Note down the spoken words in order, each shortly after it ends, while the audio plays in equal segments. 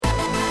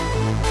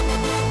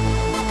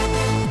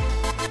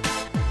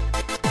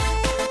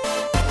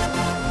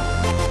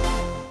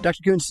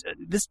Dr. Kuntz,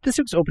 this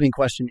week's opening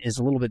question is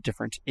a little bit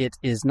different. It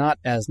is not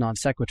as non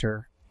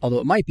sequitur, although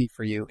it might be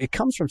for you. It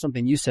comes from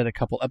something you said a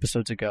couple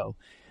episodes ago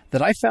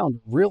that I found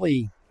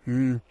really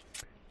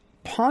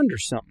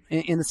pondersome,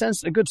 in the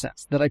sense, a good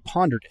sense, that I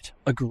pondered it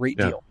a great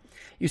deal.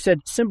 You said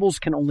symbols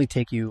can only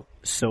take you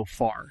so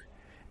far.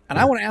 And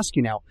I want to ask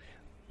you now,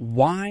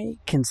 why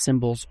can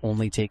symbols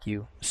only take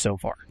you so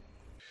far?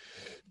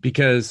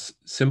 Because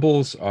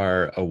symbols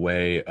are a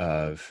way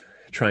of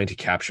trying to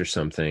capture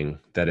something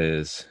that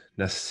is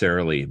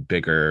necessarily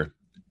bigger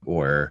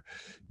or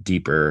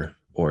deeper,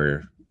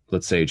 or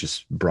let's say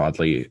just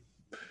broadly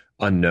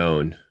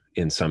unknown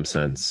in some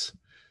sense,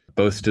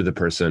 both to the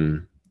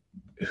person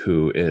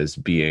who is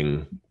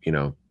being,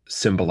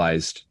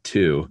 symbolized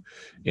to,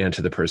 and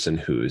to the person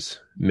who's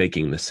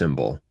making the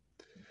symbol.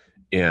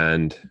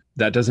 And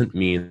that doesn't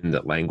mean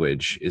that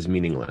language is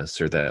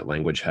meaningless, or that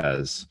language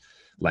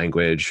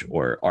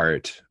or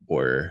art,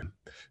 or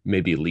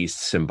maybe least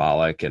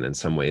symbolic and in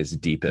some ways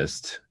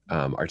deepest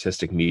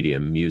artistic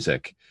medium,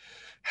 music,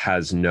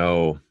 has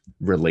no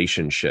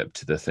relationship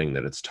to the thing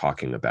that it's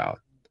talking about.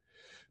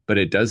 But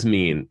it does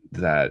mean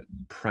that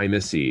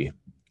primacy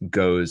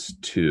goes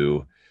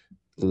to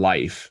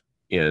life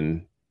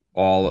in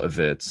all of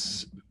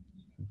its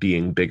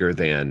being bigger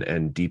than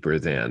and deeper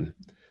than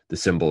the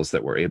symbols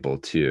that we're able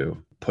to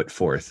put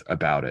forth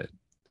about it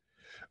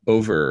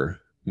over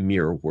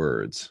mere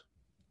words.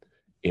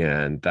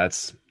 And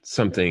that's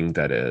something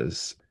that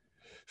is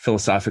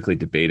philosophically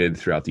debated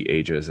throughout the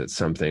ages. It's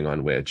something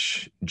on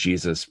which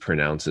Jesus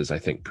pronounces, I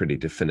think, pretty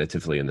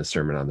definitively in the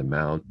Sermon on the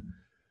Mount,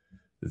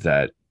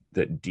 that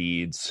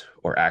deeds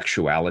or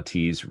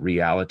actualities,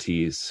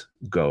 realities,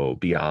 go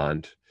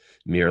beyond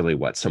merely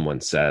what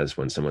someone says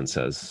when someone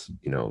says,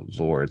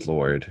 Lord,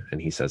 Lord,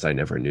 and he says, I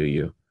never knew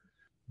you.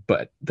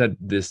 But that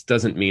this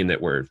doesn't mean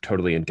that we're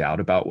totally in doubt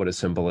about what a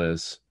symbol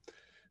is,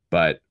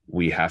 but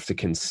we have to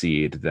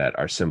concede that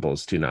our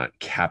symbols do not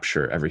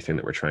capture everything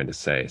that we're trying to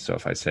say. So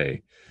if I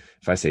say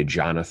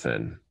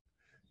Jonathan,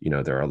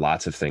 there are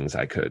lots of things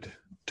I could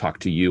talk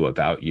to you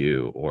about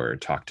you, or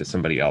talk to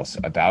somebody else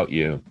about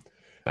you.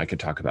 I could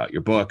talk about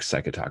your books.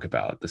 I could talk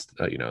about this,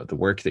 the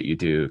work that you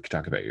do. I could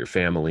talk about your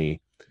family,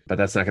 but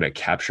that's not going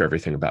to capture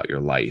everything about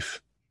your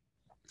life.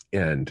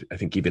 And I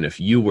think even if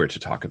you were to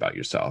talk about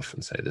yourself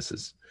and say, this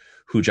is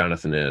who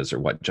Jonathan is or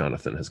what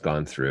Jonathan has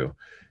gone through,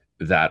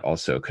 that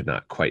also could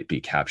not quite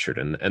be captured.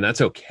 And that's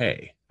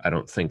okay. I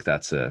don't think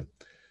that's a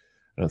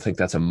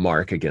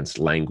mark against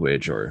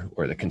language or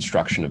the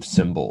construction of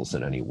symbols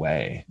in any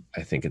way.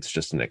 I think it's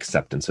just an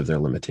acceptance of their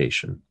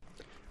limitation.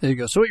 There you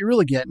go. So what you're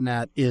really getting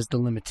at is the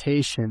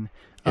limitation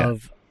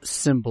of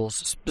symbols,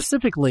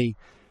 specifically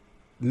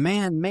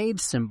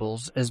man-made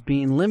symbols, as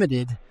being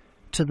limited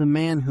to the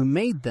man who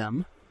made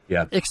them.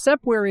 Yeah.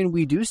 Except wherein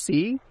we do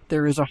see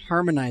there is a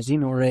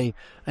harmonizing or an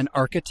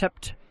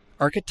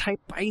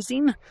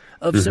archetypizing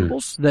of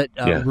symbols that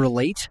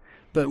relate,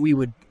 but we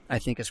would, I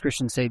think, as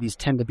Christians say, these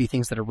tend to be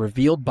things that are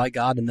revealed by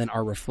God and then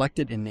are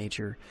reflected in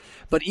nature.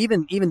 But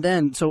even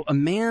then, so a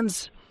man,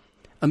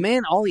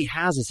 all he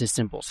has is his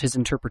symbols, his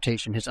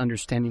interpretation, his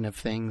understanding of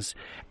things.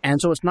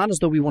 And so it's not as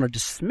though we want to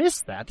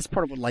dismiss that. That's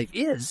part of what life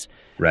is.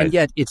 Right. And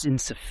yet it's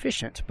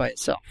insufficient by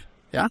itself.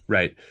 Yeah.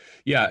 Right.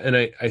 Yeah. And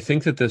I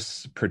think that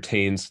this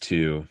pertains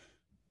to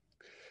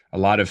a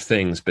lot of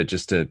things, but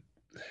just to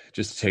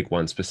take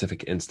one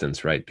specific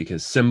instance, right?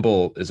 Because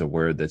symbol is a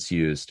word that's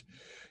used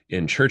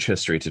in church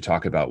history to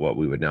talk about what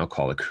we would now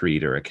call a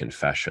creed or a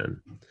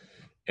confession.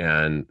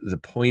 And the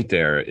point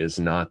there is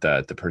not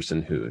that the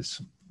person who's,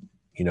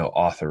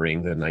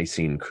 authoring the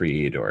Nicene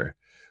Creed or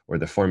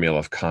the Formula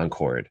of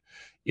Concord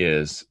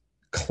is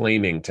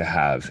claiming to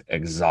have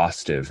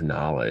exhaustive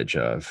knowledge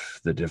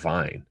of the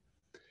divine.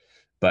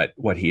 But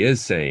what he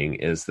is saying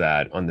is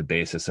that on the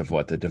basis of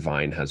what the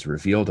divine has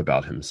revealed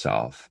about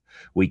himself,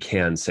 we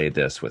can say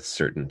this with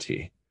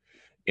certainty.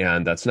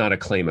 And that's not a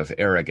claim of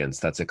arrogance,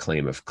 that's a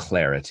claim of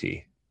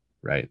clarity,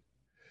 right?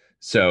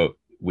 So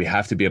we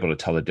have to be able to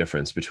tell the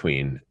difference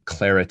between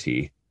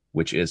clarity,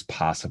 which is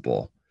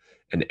possible,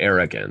 and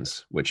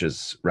arrogance, which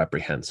is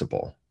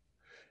reprehensible.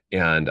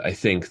 And I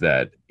think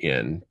that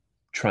in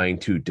trying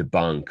to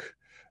debunk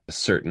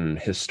certain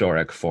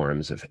historic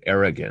forms of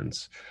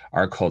arrogance,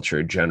 our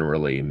culture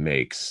generally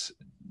makes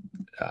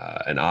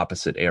an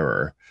opposite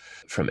error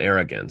from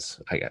arrogance.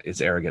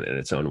 It's arrogant in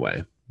its own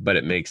way, but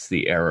it makes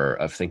the error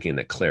of thinking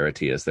that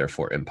clarity is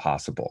therefore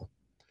impossible.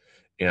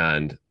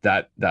 And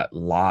that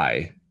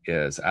lie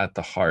is at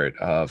the heart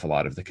of a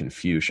lot of the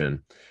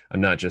confusion.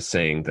 I'm not just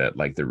saying that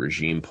like the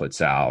regime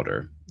puts out,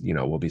 or,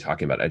 we'll be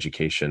talking about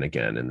education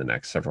again in the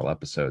next several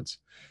episodes,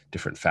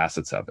 different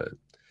facets of it.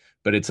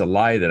 But it's a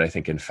lie that I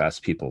think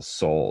infests people's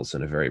souls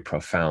in a very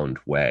profound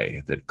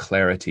way, that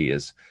clarity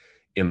is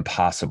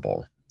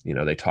impossible.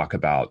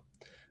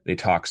 They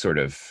talk sort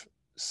of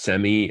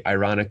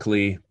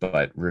semi-ironically,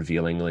 but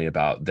revealingly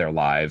about their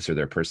lives or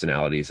their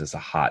personalities as a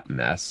hot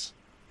mess.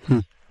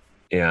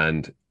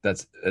 And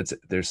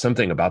there's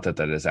something about that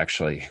is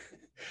actually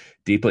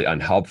deeply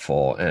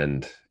unhelpful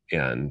and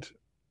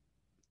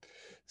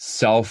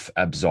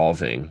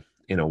self-absolving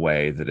in a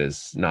way that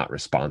is not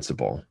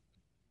responsible.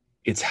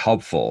 It's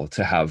helpful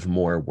to have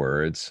more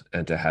words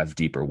and to have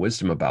deeper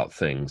wisdom about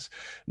things,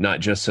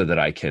 not just so that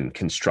I can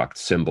construct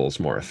symbols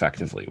more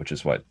effectively, which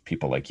is what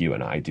people like you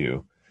and I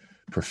do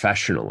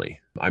professionally.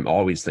 I'm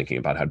always thinking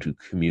about how to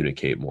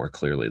communicate more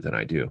clearly than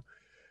I do.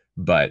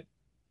 But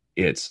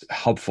it's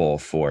helpful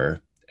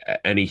for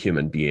any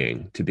human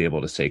being to be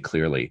able to say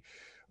clearly,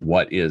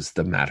 what is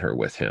the matter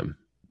with him?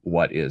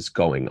 What is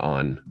going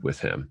on with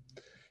him?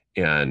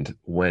 And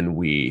when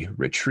we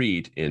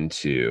retreat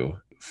into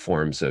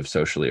forms of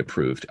socially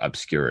approved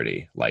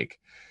obscurity, like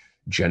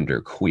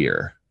gender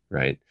queer,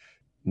 right?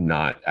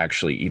 Not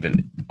actually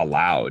even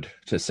allowed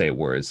to say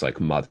words like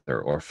mother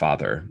or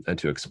father, and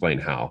to explain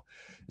how,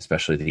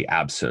 especially the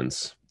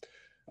absence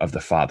of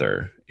the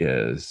father,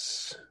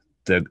 is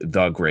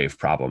the grave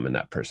problem in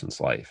that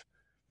person's life.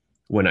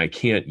 When I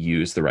can't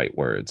use the right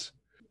words,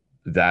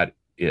 that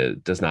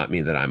does not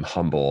mean that I'm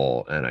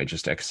humble and I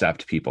just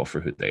accept people for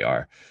who they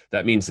are.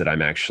 That means that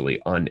I'm actually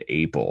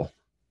unable,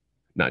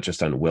 not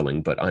just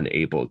unwilling, but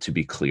unable to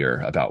be clear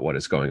about what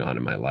is going on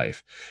in my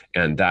life.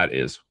 And that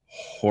is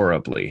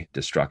horribly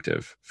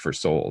destructive for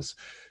souls,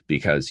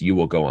 because you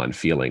will go on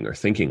feeling or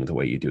thinking the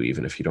way you do,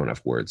 even if you don't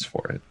have words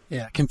for it.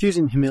 Yeah,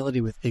 confusing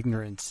humility with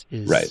ignorance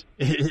is right.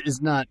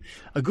 is not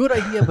a good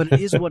idea, but it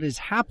is what is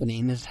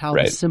happening, is how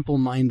right. the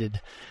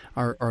simple-minded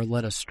are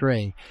led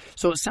astray.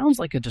 So it sounds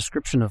like a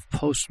description of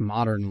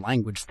postmodern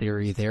language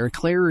theory there.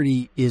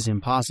 Clarity is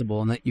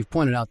impossible, and that you've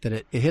pointed out that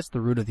it hits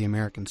the root of the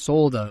American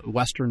soul, the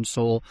Western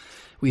soul.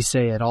 We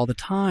say it all the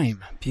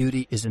time.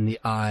 Beauty is in the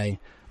eye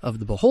of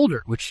the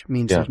beholder, which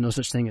means there's no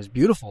such thing as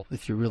beautiful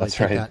if you really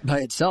take that by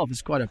itself.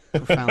 It's quite a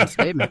profound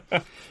statement.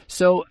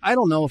 So I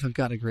don't know if I've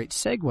got a great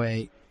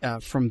segue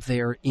from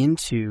there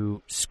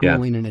into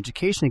schooling and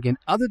education again,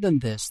 other than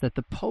this, that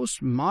the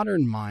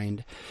postmodern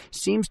mind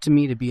seems to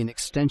me to be an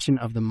extension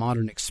of the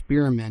modern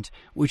experiment,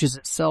 which is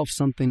itself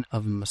something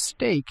of a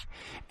mistake,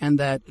 and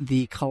that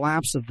the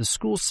collapse of the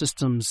school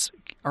systems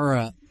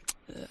are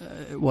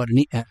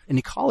an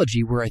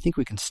ecology where I think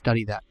we can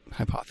study that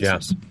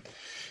hypothesis.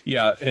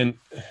 Yeah, and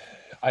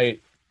a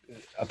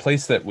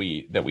place that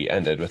we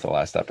ended with the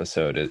last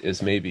episode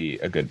is maybe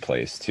a good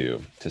place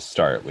to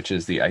start, which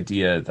is the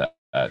idea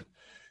that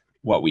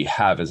what we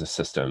have is a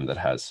system that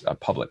has a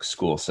public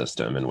school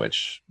system in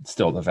which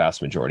still the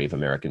vast majority of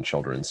American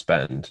children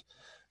spend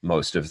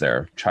most of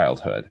their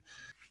childhood.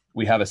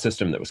 We have a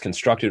system that was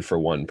constructed for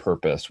one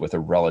purpose with a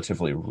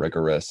relatively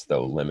rigorous,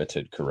 though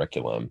limited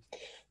curriculum,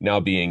 now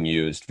being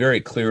used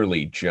very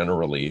clearly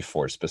generally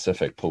for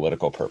specific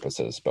political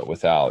purposes, but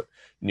without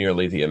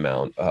nearly the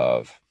amount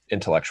of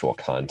intellectual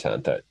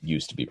content that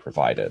used to be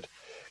provided.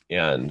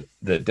 And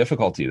the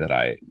difficulty that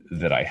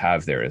I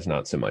have there is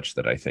not so much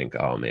that I think,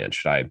 oh man,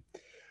 should I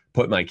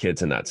put my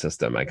kids in that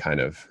system? I kind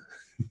of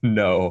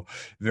know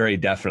very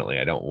definitely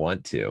I don't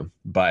want to,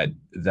 but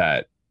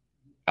that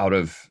out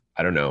of,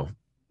 I don't know,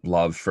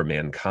 love for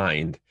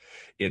mankind,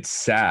 it's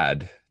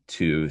sad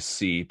to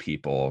see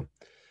people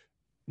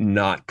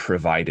not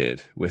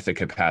provided with the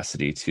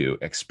capacity to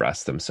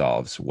express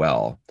themselves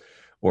well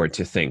or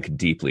to think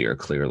deeply or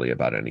clearly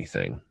about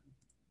anything.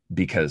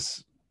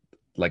 Because,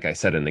 like I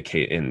said,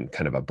 in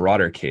kind of a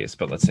broader case,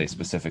 but let's say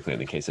specifically in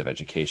the case of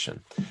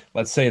education,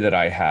 let's say that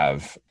I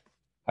have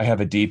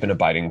a deep and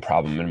abiding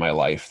problem in my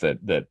life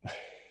that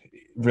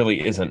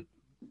really isn't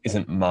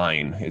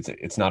mine.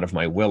 It's not of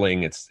my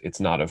willing. It's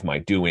not of my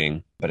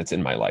doing, but it's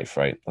in my life,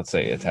 right? Let's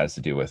say it has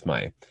to do with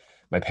my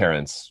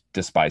parents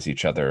despise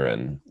each other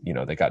and,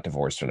 they got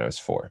divorced when I was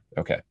 4.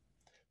 Okay.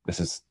 This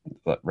is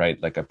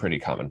right, like a pretty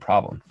common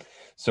problem.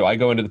 So I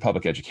go into the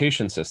public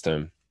education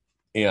system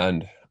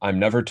and I'm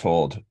never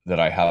told that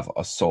I have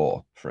a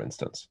soul, for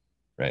instance,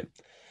 right?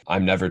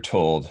 I'm never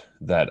told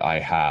that I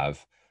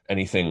have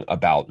anything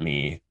about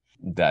me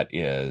that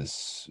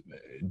is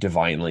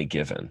divinely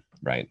given,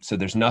 right? So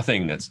there's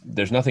nothing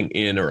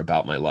in or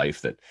about my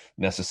life that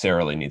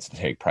necessarily needs to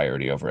take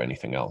priority over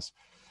anything else.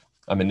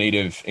 I'm a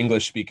native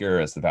English speaker,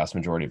 as the vast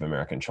majority of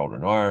American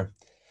children are.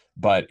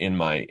 But in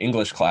my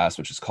English class,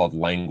 which is called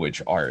language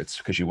arts,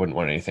 because you wouldn't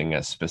want anything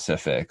as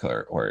specific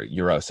or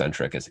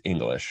Eurocentric as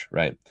English,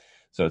 right?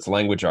 So it's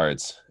language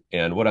arts.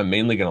 And what I'm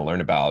mainly going to learn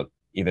about,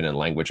 even in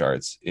language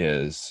arts,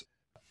 is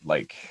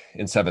like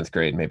in 7th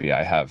grade, maybe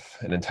I have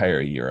an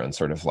entire year on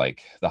sort of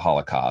like the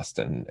Holocaust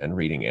and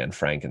reading Anne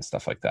Frank and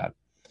stuff like that.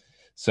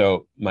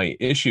 So my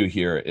issue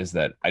here is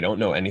that I don't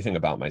know anything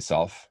about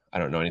myself.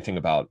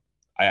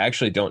 I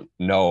actually don't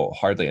know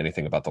hardly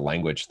anything about the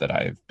language that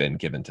I've been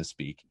given to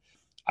speak.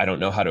 I don't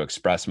know how to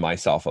express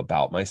myself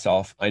about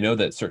myself. I know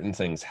that certain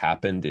things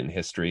happened in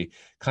history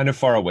kind of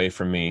far away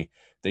from me.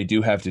 They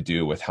do have to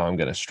do with how I'm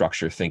going to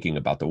structure thinking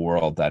about the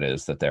world. That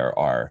is, that there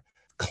are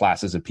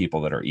classes of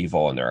people that are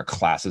evil and there are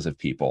classes of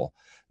people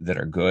that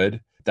are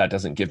good. That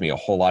doesn't give me a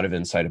whole lot of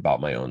insight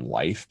about my own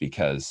life,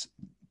 because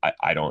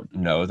I don't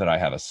know that I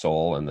have a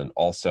soul. And then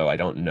also I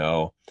don't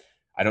know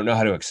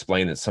how to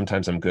explain that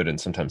sometimes I'm good and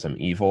sometimes I'm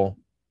evil.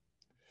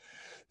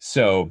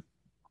 So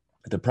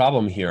The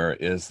problem here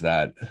is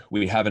that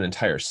we have an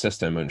entire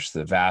system in which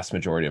the vast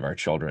majority of our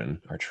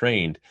children are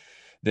trained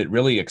that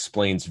really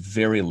explains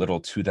very little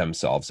to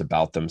themselves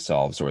about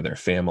themselves or their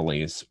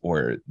families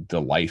or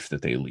the life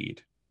that they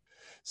lead.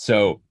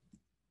 So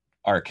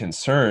our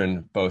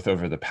concern, both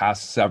over the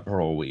past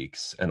several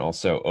weeks and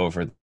also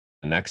over the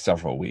next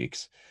several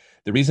weeks,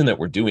 the reason that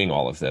we're doing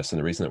all of this and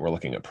the reason that we're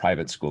looking at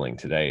private schooling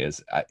today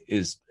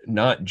is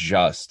not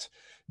just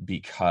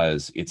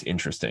because it's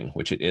interesting,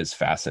 which it is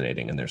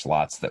fascinating, and there's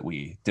lots that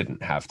we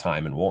didn't have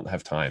time and won't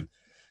have time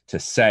to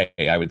say.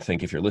 I would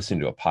think if you're listening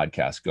to a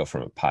podcast, go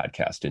from a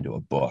podcast into a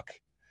book,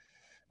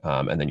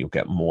 and then you'll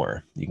get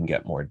more. You can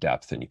get more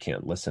depth than you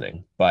can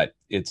listening. But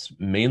it's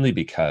mainly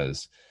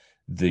because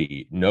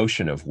the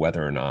notion of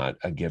whether or not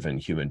a given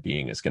human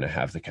being is going to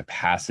have the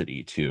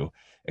capacity to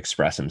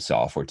express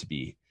himself or to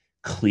be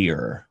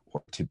clear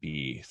or to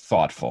be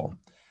thoughtful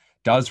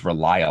does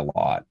rely a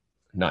lot,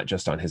 not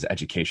just on his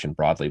education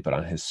broadly, but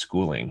on his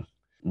schooling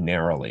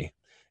narrowly.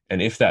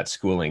 And if that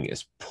schooling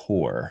is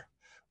poor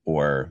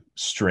or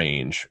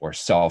strange or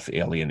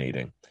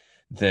self-alienating,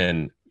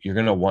 then you're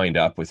going to wind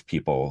up with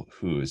people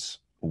whose,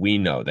 we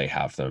know they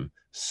have them,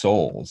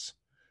 souls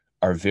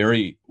are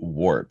very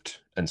warped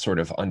and sort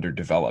of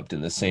underdeveloped,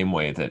 in the same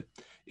way that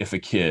if a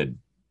kid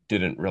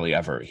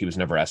he was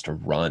never asked to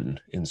run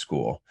in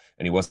school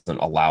and he wasn't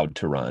allowed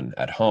to run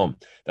at home,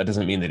 that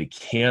doesn't mean that he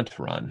can't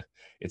run.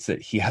 It's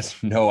that he has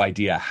no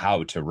idea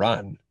how to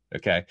run,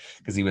 okay?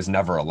 Because he was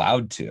never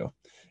allowed to,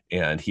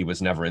 and he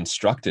was never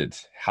instructed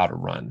how to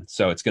run.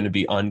 So it's going to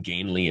be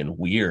ungainly and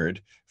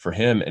weird for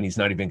him, and he's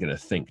not even going to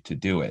think to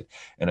do it.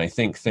 And I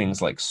think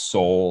things like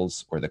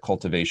souls or the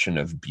cultivation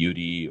of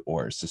beauty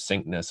or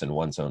succinctness in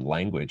one's own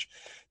language,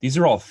 these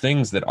are all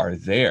things that are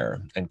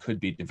there and could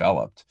be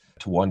developed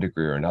to one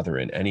degree or another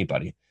in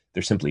anybody.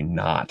 They're simply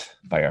not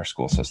by our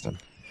school system.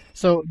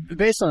 So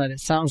based on that,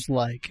 it sounds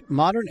like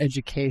modern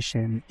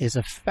education is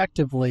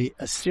effectively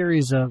a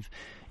series of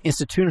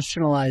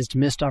institutionalized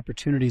missed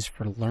opportunities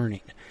for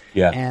learning.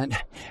 Yeah.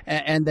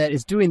 And that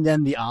it's doing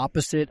then the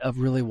opposite of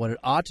really what it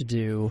ought to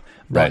do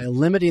by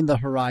limiting the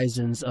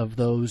horizons of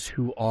those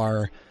who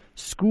are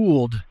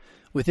schooled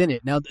within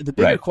it. Now, the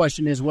bigger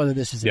question is whether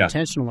this is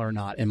intentional or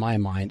not, in my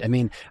mind. I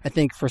mean, I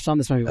think for some,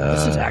 this might be,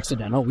 this is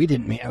accidental. We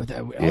didn't mean all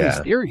these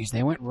theories.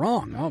 They went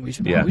wrong. We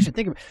should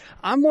think of it.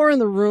 I'm more in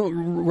the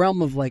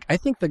realm of, like, I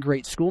think the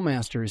great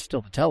schoolmaster is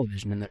still the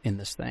television in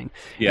this thing.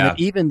 Yeah. And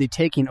even the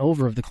taking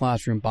over of the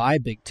classroom by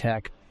big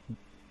tech,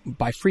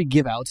 by free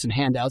give-outs and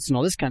handouts and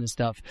all this kind of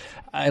stuff,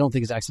 I don't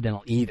think is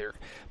accidental either.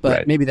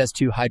 But maybe that's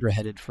too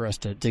hydra-headed for us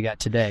to get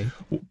today.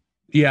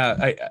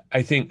 Yeah,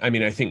 I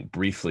think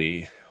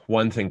briefly,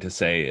 one thing to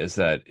say is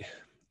that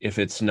if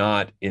it's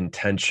not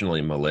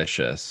intentionally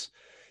malicious,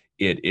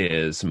 it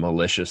is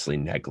maliciously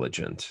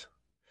negligent,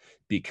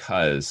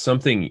 because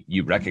something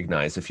you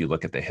recognize if you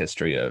look at the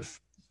history of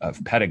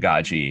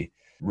pedagogy,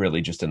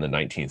 really just in the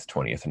 19th,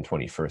 20th, and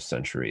 21st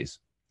centuries,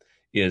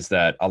 is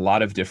that a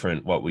lot of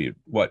different, what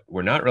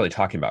we're not really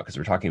talking about, because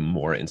we're talking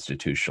more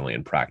institutionally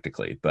and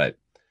practically, but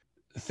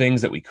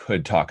things that we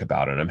could talk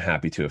about, and I'm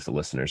happy to if the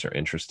listeners are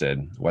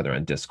interested, whether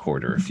on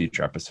Discord or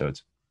future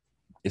episodes,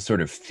 is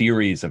sort of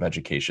theories of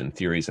education,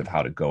 theories of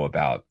how to go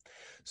about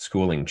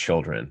schooling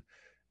children.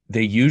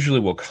 They usually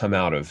will come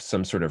out of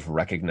some sort of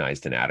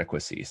recognized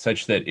inadequacy,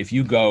 such that if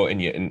you go and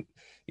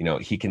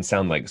he can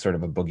sound like sort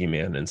of a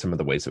boogeyman in some of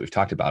the ways that we've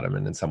talked about him,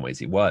 and in some ways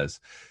he was.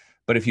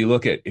 But if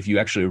you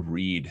actually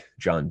read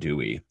John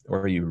Dewey,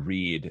 or you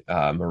read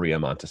Maria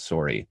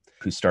Montessori,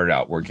 who started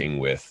out working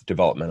with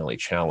developmentally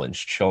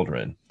challenged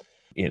children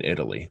in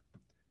Italy,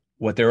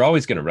 what they're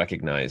always going to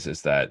recognize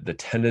is that the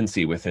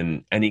tendency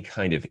within any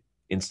kind of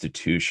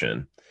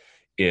institution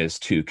is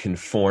to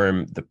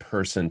conform the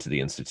person to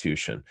the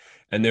institution.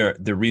 And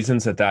the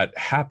reasons that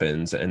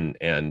happens and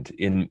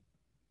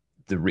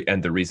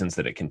the reasons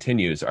that it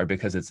continues are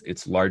because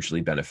it's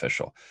largely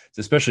beneficial. It's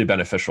especially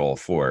beneficial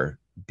for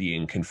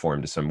being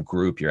conformed to some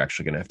group you're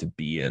actually going to have to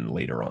be in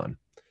later on,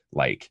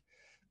 like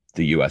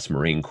the U.S.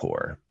 Marine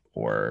Corps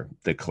or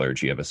the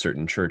clergy of a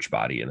certain church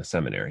body in a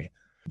seminary.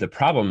 The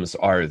problems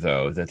are,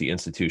 though, that the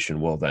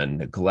institution will then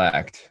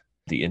neglect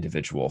the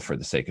individual for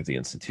the sake of the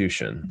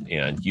institution.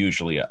 And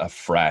usually a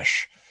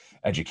fresh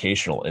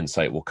educational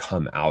insight will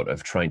come out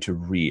of trying to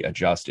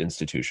readjust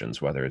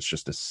institutions, whether it's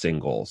just a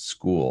single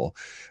school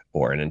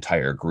or an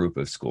entire group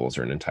of schools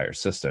or an entire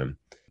system,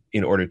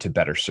 in order to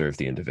better serve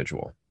the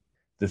individual.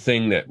 The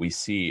thing that we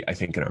see, I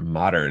think, in our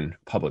modern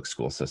public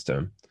school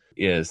system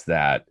is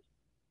that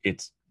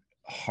it's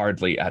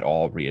hardly at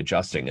all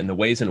readjusting. And the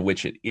ways in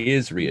which it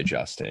is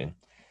readjusting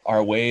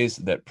are ways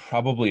that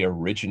probably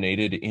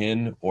originated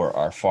in or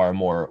are far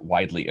more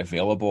widely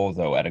available,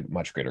 though at a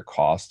much greater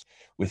cost,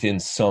 within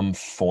some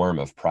form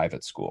of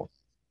private school.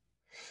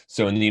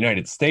 So in the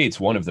United States,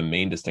 one of the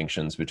main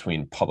distinctions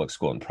between public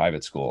school and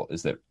private school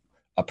is that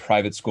a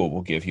private school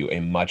will give you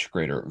a much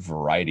greater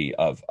variety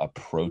of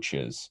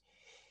approaches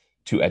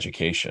to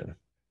education.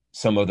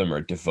 Some of them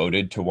are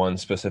devoted to one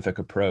specific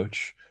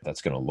approach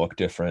that's going to look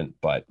different,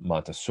 but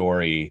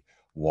Montessori,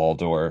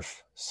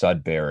 Waldorf,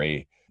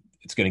 Sudbury,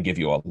 it's going to give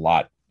you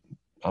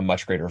a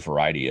much greater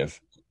variety of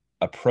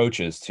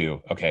approaches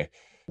to, okay,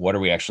 what are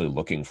we actually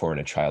looking for in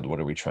a child? What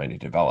are we trying to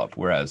develop?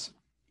 Whereas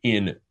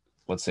in,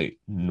 let's say,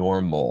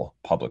 normal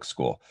public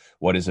school,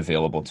 what is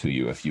available to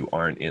you if you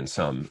aren't in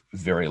some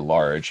very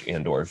large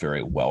and or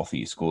very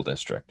wealthy school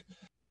district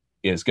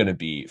is going to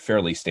be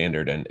fairly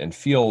standard and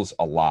feels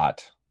a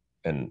lot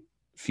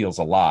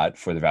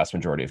for the vast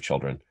majority of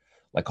children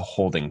like a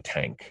holding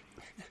tank.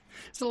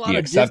 It's a lot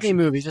of Disney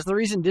movies. Just the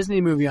recent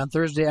Disney movie on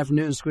Thursday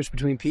afternoon switched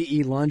between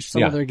PE lunch,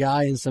 some other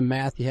guy, and some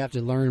math you have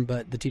to learn,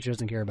 but the teacher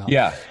doesn't care about.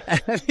 Yeah.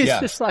 It's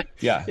just like,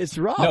 it's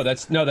rough.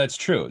 That's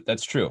true.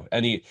 That's true.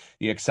 And the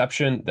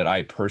exception that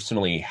I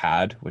personally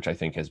had, which I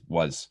think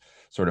was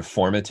sort of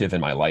formative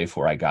in my life,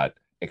 where I got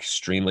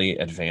extremely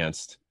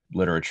advanced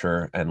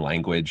literature and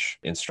language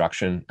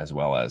instruction, as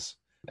well as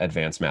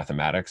advanced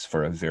mathematics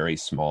for a very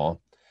small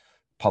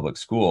public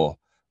school,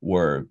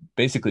 were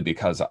basically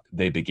because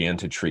they began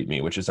to treat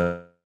me, which is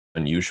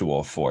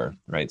unusual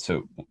right?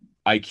 So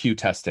IQ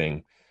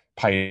testing,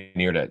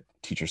 pioneered at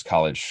Teachers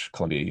College,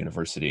 Columbia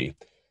University,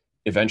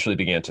 eventually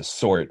began to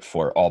sort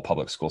for all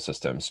public school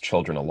systems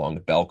children along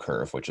the bell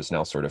curve, which is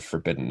now sort of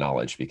forbidden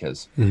knowledge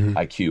because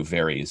IQ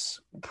varies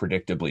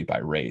predictably by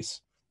race.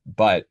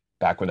 But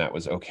back when that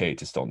was okay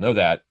to still know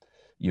that,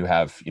 you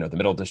have, the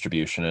middle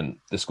distribution, and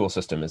the school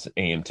system is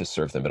aimed to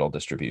serve the middle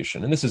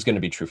distribution. And this is going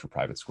to be true for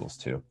private schools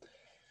too.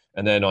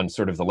 And then on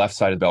sort of the left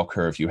side of the bell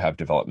curve, you have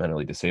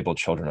developmentally disabled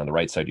children. On the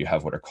right side, you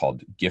have what are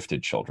called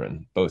gifted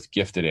children. Both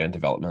gifted and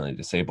developmentally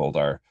disabled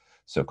are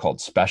so-called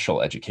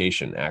special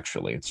education,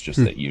 actually. It's just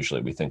that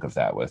usually we think of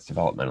that with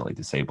developmentally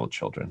disabled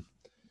children.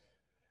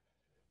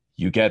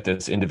 You get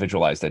this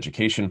individualized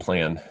education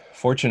plan.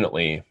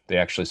 Fortunately, they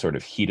actually sort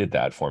of heeded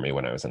that for me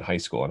when I was in high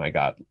school, and I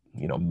got,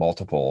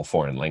 multiple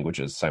foreign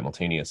languages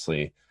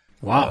simultaneously.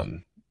 Wow.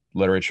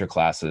 Literature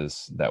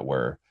classes that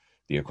were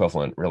the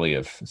equivalent really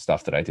of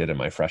stuff that I did in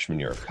my freshman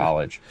year of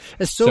college.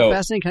 It's so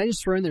fascinating. Can I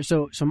just throw in there?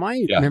 So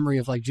my memory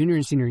of like junior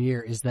and senior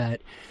year is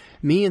that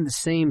me and the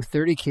same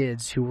 30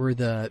 kids who were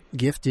the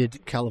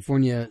gifted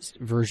California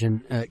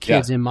version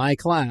kids in my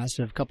class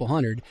of a couple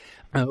hundred,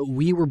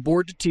 we were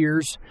bored to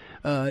tears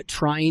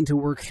trying to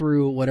work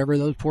through whatever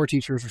those poor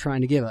teachers were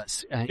trying to give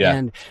us.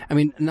 And I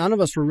mean, none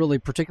of us were really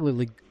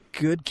particularly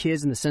good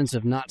kids in the sense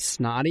of not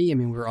snotty. I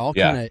mean, we were all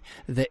kind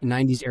of the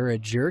 90s era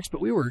jerks, but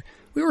we were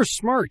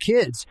smart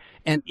kids.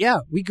 And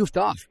we goofed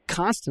off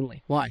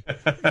constantly. Why?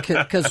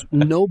 Because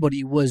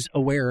nobody was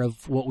aware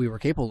of what we were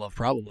capable of,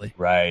 probably.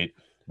 Right.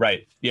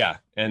 Yeah.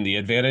 And the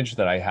advantage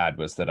that I had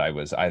was that I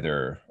was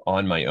either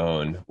on my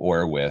own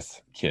or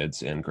with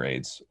kids in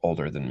grades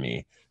older than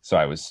me. So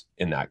I was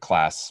in that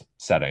class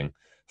setting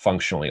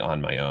functionally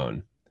on my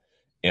own.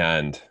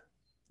 And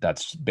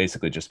that's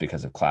basically just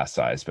because of class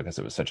size, because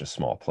it was such a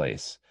small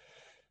place.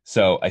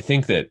 So I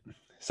think that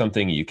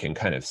something you can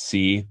kind of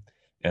see,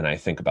 and I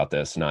think about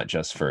this not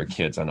just for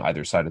kids on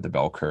either side of the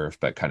bell curve,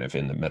 but kind of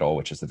in the middle,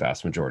 which is the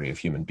vast majority of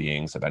human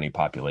beings of any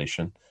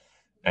population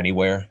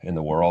anywhere in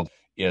the world,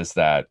 is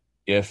that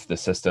if the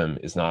system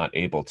is not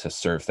able to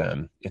serve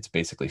them, it's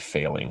basically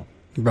failing.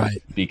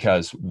 Right.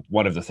 Because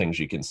one of the things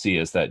you can see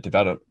is that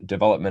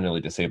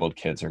developmentally disabled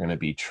kids are going to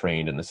be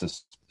trained, and this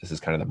is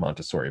kind of the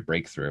Montessori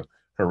breakthrough,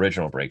 her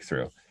original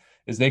breakthrough,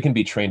 is they can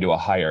be trained to a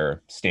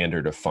higher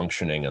standard of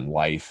functioning and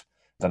life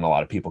than a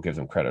lot of people give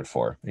them credit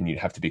for. And you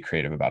have to be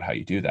creative about how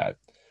you do that.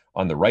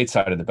 On the right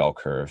side of the bell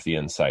curve, the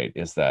insight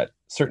is that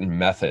certain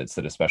methods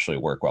that especially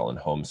work well in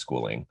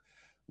homeschooling,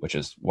 which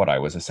is what I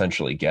was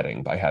essentially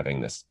getting by having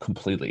this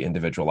completely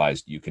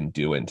individualized, you can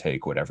do and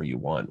take whatever you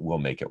want, will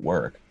make it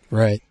work.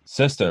 Right.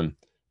 System,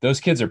 those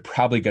kids are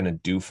probably going to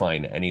do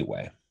fine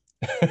anyway.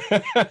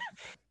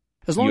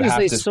 As long as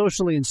they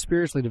socially and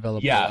spiritually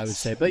develop, I would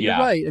say. But you're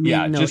right. I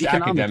mean, just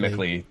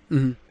academically,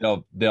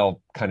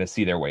 they'll kind of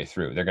see their way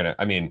through. They're going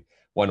to,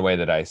 one way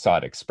that I saw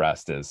it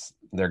expressed is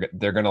they're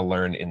going to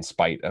learn in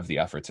spite of the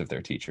efforts of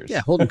their teachers.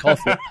 Yeah, Holden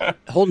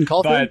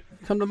Caulfield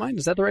come to mind.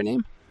 Is that the right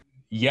name?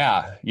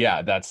 Yeah.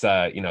 That's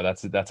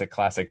a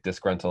classic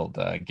disgruntled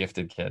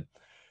gifted kid.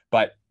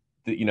 But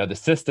the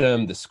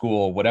system, the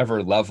school,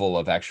 whatever level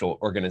of actual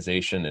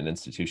organization and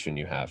institution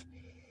you have,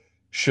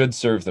 should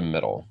serve the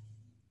middle.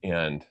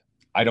 And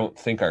I don't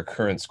think our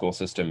current school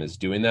system is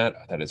doing that.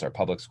 That is our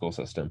public school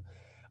system.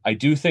 I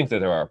do think that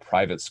there are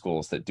private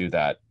schools that do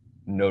that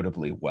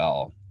notably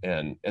well.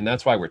 And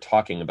that's why we're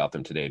talking about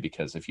them today,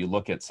 because if you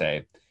look at,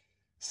 say,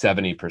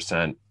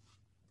 70%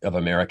 of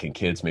American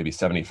kids, maybe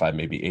 75,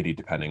 maybe 80,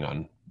 depending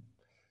on,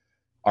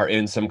 are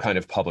in some kind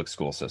of public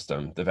school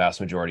system, the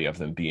vast majority of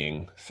them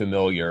being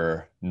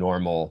familiar,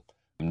 normal,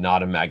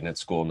 not a magnet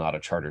school, not a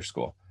charter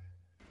school.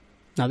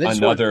 Now,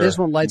 this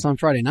one lights on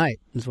Friday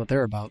night is what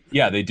they're about.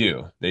 Yeah, they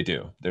do.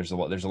 There's a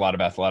lot of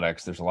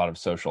athletics. There's a lot of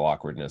social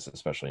awkwardness,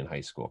 especially in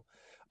high school.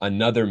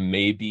 Another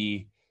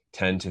maybe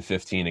 10 to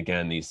 15.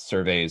 Again, these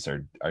surveys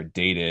are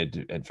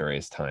dated at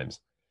various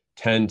times.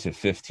 10 to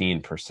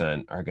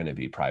 15% are going to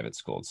be private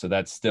schools. So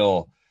that's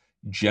still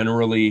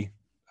generally,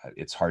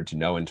 it's hard to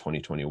know in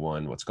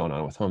 2021 what's going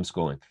on with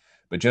homeschooling,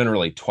 but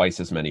generally twice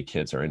as many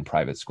kids are in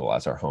private school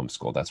as are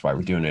homeschooled. That's why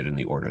we're doing it in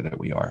the order that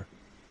we are.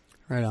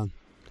 Right on.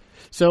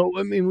 So,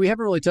 I mean, we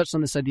haven't really touched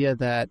on this idea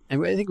that,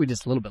 and I think we did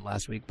a little bit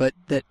last week, but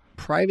that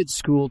private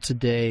school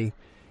today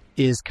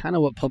is kind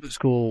of what public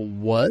school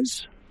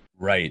was.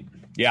 Right.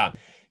 Yeah.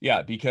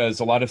 Yeah. Because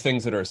a lot of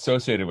things that are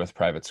associated with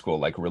private school,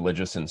 like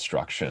religious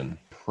instruction,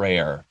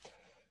 prayer,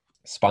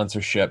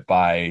 sponsorship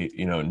by,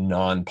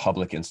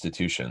 non-public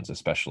institutions,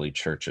 especially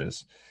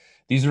churches,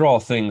 these are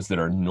all things that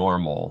are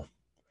normal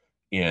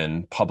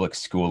in public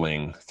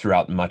schooling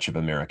throughout much of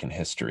American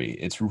history.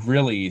 It's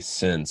really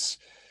since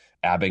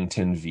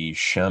Abington v.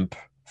 Shemp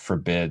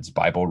forbids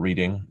Bible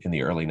reading in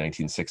the early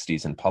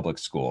 1960s in public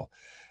school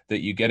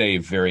that you get a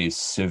very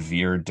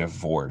severe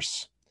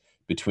divorce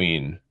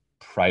between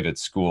private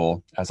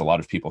school, as a lot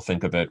of people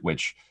think of it,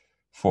 which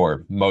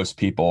for most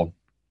people,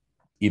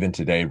 even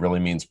today, really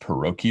means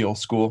parochial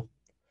school.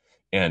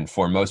 And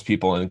for most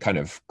people in kind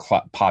of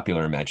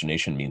popular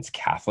imagination means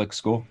Catholic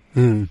school.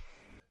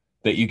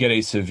 That you get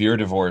a severe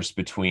divorce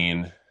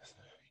between,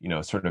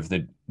 sort of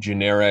the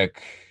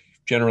generic,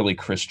 generally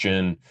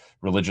Christian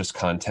religious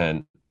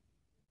content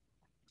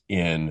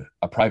in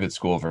a private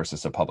school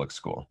versus a public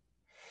school.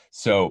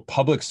 So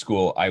public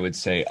school, I would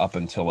say up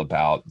until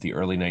about the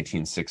early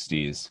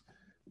 1960s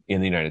in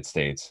the United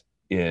States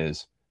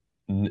is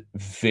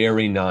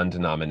very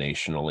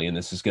non-denominationally, and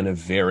this is going to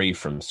vary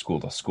from school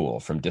to school,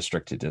 from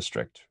district to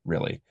district,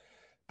 really,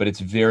 but it's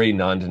very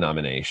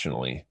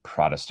non-denominationally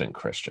Protestant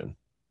Christian.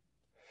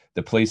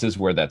 The places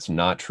where that's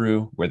not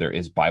true, where there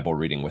is Bible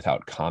reading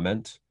without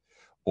comment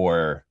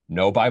or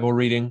no Bible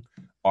reading,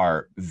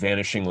 are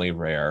vanishingly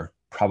rare,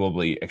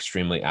 probably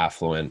extremely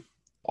affluent,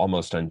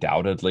 almost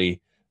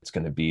undoubtedly. It's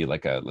going to be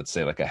let's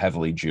say a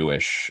heavily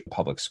Jewish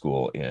public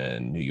school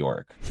in New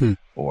York,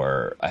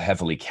 or a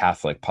heavily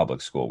Catholic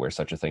public school where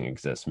such a thing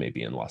exists,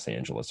 maybe in Los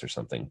Angeles or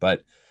something.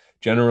 But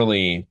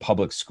generally,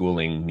 public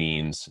schooling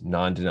means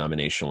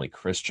non-denominationally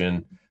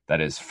Christian,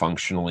 that is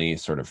functionally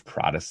sort of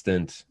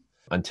Protestant,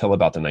 until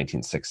about the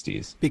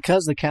 1960s.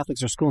 Because the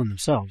Catholics are schooling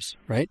themselves,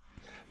 right?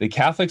 The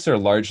Catholics are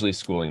largely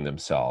schooling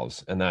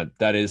themselves, and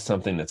that is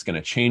something that's going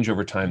to change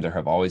over time. There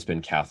have always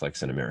been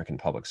Catholics in American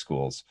public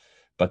schools,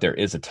 but there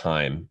is a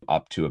time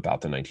up to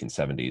about the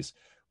 1970s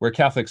where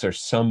Catholics are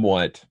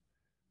somewhat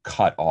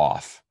cut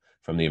off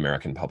from the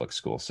American public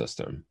school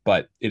system.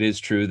 But it is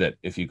true that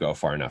if you go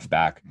far enough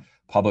back,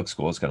 public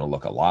school is going to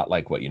look a lot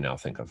like what you now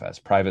think of as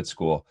private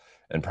school,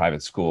 and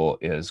private school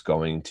is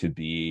going to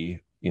be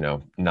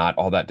not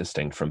all that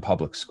distinct from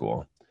public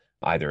school,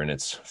 either in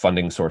its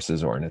funding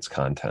sources or in its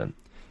content.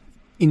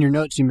 In your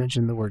notes, you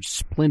mentioned the word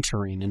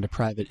splintering into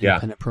private,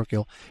 independent,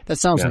 parochial. That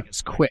sounds like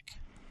it's quick.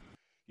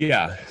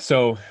 Yeah.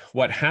 So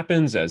what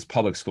happens as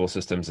public school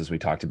systems, as we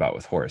talked about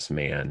with Horace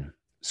Mann,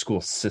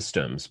 school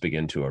systems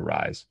begin to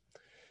arise,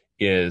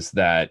 is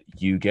that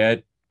you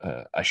get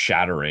a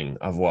shattering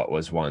of what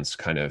was once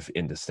kind of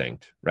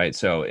indistinct, right?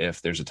 So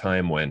if there's a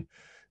time when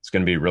it's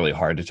going to be really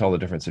hard to tell the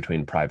difference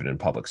between private and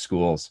public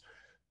schools,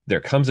 there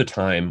comes a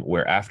time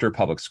where after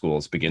public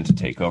schools begin to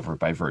take over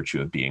by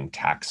virtue of being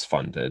tax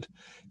funded,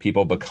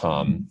 people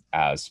become,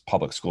 as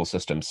public school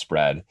systems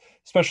spread,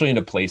 especially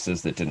into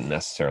places that didn't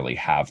necessarily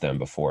have them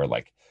before,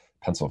 like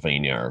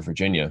Pennsylvania or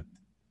Virginia,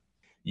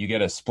 you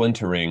get a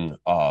splintering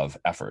of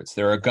efforts.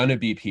 There are going to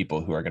be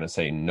people who are going to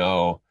say,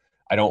 no,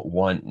 I don't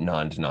want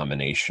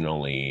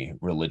non-denominationally,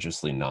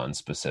 religiously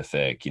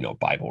non-specific,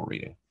 Bible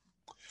reading.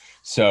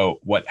 So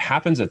what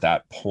happens at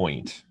that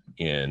point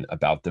in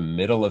about the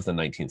middle of the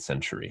 19th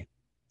century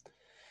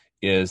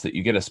is that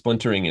you get a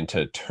splintering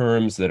into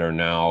terms that are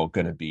now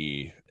going to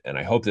be, and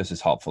I hope this is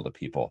helpful to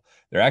people,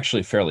 they're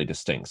actually fairly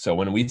distinct. So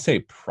when we say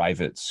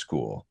private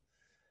school,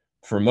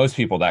 for most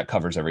people, that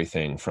covers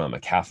everything from a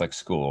Catholic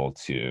school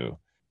to,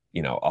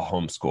 a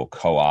homeschool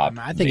co-op.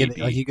 I think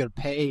you got to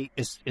pay,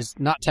 it's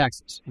not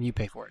taxes, and you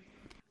pay for it.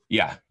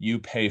 Yeah, you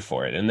pay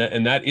for it.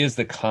 And that is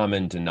the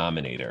common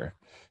denominator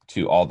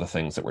to all the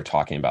things that we're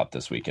talking about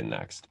this week and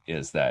next,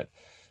 is that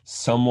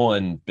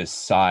someone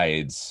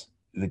besides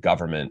the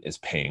government is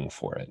paying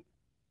for it.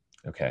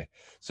 Okay.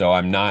 So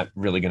I'm not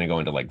really going to go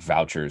into like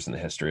vouchers and the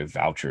history of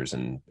vouchers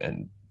and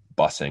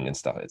busing and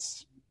stuff.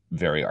 It's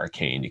very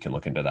arcane. You can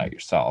look into that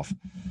yourself.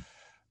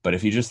 But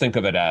if you just think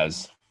of it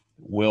as,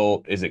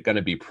 is it going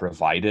to be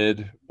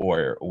provided,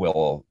 or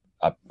will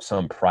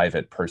some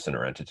private person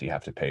or entity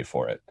have to pay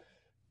for it?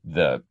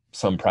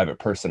 Some private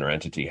person or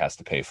entity has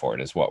to pay for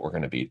it is what we're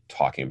going to be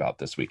talking about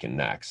this week and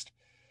next.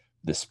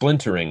 The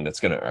splintering that's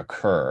going to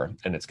occur,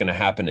 and it's going to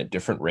happen at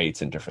different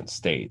rates in different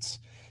states,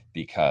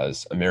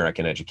 because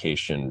American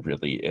education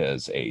really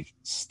is a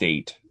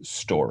state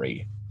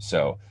story.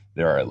 So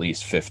there are at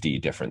least 50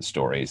 different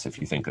stories. If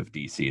you think of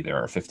DC,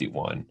 there are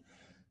 51,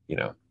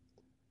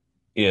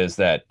 is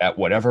that at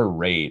whatever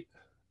rate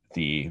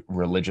the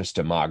religious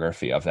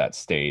demography of that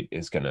state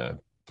is going to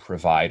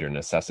provide or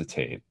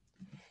necessitate,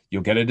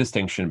 you'll get a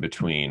distinction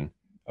between,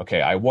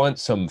 okay, I want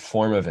some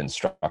form of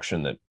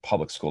instruction that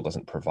public school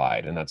doesn't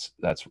provide. And that's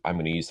I'm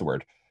going to use the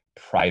word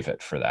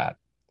private for that.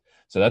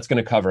 So that's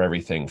going to cover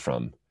everything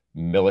from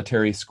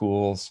military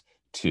schools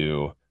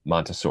to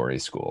Montessori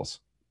schools,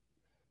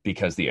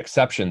 because the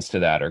exceptions to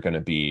that are going to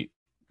be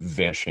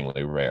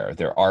vanishingly rare.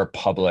 There are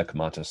public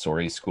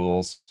Montessori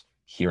schools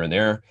here and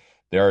there.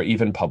 There are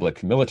even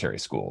public military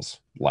schools.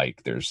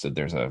 Like there's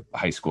a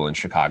high school in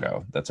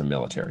Chicago that's a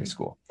military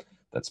school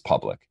that's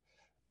public.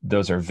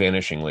 Those are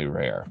vanishingly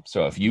rare.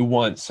 So if you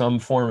want some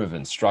form of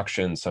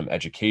instruction, some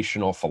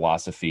educational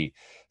philosophy,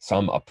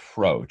 some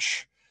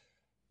approach,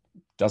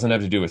 doesn't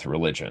have to do with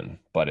religion,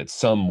 but it's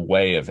some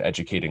way of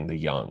educating the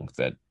young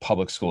that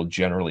public school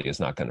generally is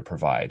not going to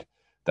provide,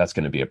 that's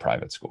going to be a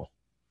private school.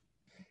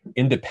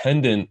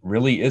 Independent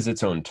really is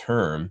its own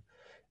term,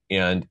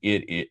 and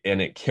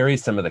it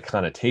carries some of the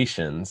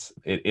connotations.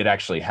 It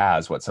actually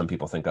has what some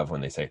people think of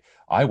when they say,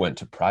 I went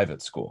to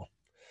private school.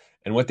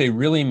 And what they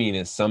really mean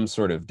is some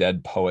sort of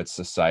Dead Poets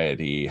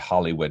Society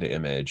Hollywood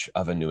image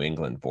of a New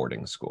England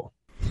boarding school.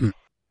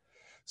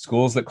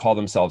 Schools that call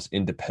themselves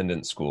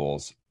independent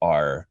schools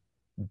are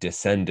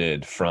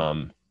descended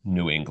from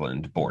New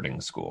England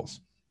boarding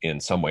schools in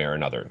some way or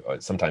another.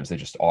 Sometimes they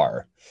just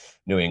are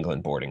New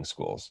England boarding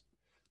schools.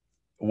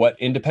 What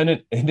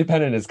independent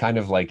is kind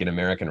of like in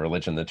American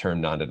religion, the term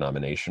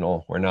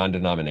non-denominational, where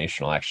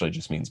non-denominational actually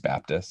just means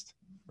Baptist,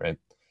 right?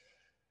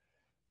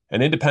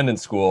 An independent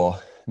school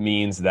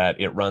means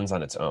that it runs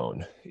on its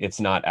own.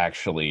 It's not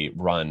actually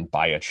run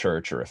by a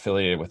church or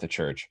affiliated with a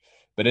church,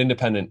 but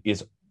independent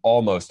is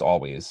almost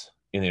always,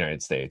 in the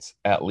United States,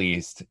 at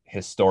least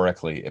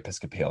historically,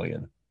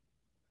 Episcopalian.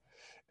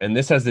 And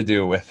this has to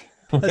do with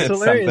that's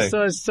hilarious.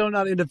 So it's so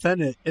not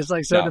independent. It's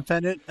like so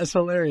dependent. That's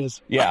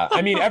hilarious. Yeah.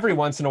 I mean, every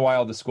once in a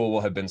while, the school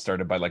will have been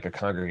started by like a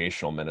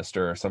congregational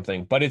minister or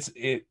something, but it's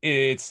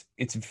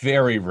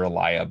very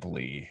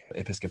reliably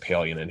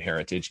Episcopalian in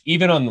heritage,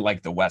 even on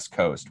like the West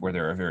Coast where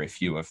there are very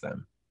few of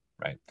them,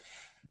 right?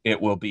 It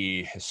will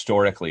be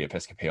historically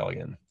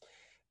Episcopalian.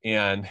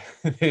 And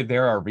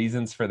there are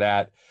reasons for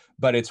that,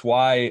 but it's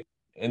why,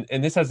 and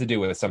this has to do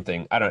with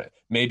something,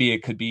 maybe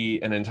it could be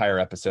an entire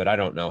episode. I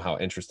don't know how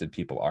interested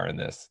people are in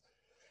this.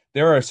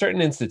 There are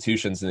certain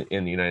institutions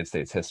in the United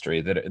States history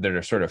that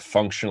are sort of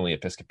functionally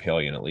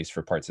Episcopalian, at least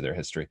for parts of their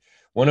history.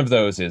 One of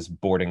those is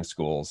boarding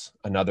schools.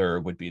 Another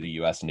would be the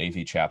U.S.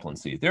 Navy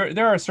chaplaincy.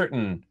 There are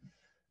certain,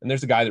 and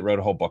there's a guy that wrote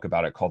a whole book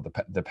about it called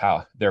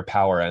Their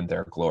Power and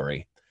Their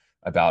Glory,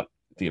 about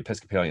the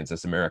Episcopalians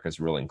as America's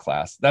ruling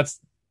class.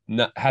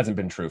 Hasn't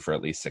been true for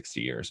at least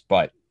 60 years,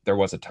 but there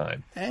was a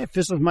time. Hey, if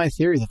this was my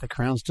theory that the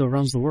crown still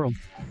runs the world.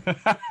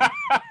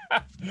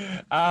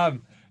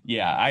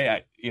 Yeah,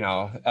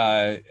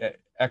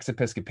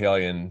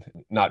 ex-Episcopalian,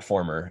 not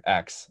former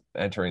ex,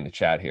 entering the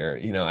chat here.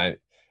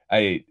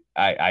 I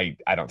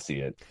don't see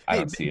it. I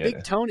don't see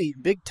it.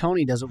 Big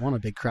Tony doesn't want a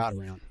big crowd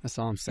around. That's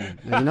all I'm saying.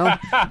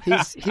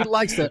 He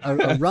likes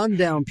a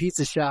rundown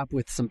pizza shop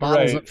with some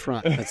bottles up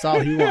front. That's all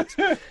he wants.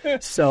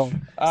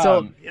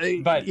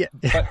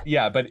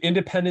 But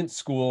independent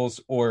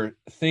schools or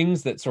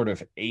things that sort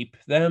of ape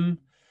them,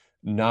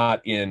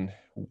 not in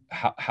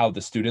how the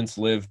students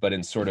live, but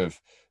in sort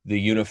of the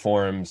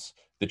uniforms,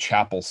 the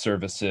chapel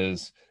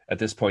services, at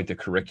this point, the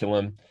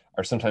curriculum,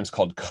 are sometimes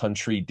called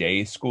country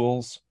day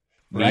schools.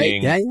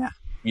 Right. Meaning,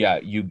 yeah.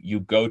 You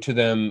go to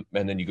them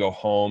and then you go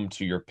home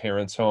to your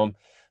parents' home,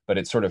 but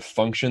it sort of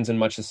functions in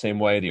much the same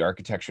way. The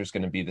architecture is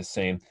going to be the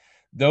same.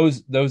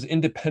 Those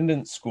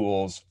independent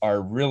schools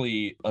are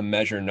really a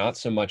measure, not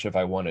so much of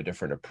I want a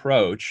different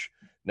approach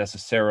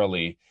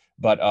necessarily,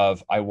 but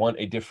of I want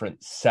a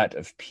different set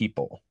of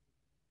people.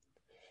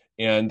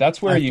 And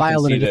that's where you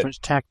file can see in a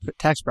different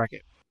tax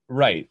bracket.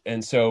 Right.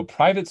 And so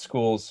private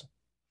schools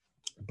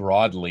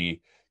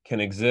broadly can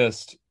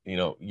exist.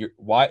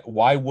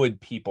 Why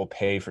would people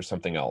pay for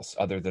something else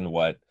other than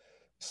what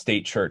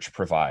state church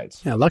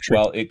provides? Yeah, luxury.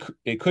 Well,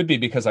 it could be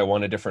because I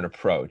want a different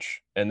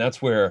approach. And that's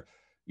where,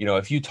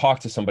 if you talk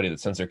to somebody that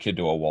sends their kid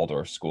to a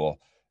Waldorf school,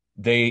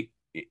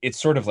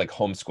 it's sort of like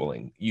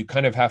homeschooling. You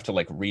kind of have to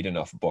like read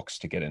enough books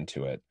to get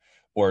into it,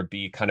 or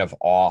be kind of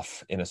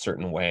off in a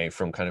certain way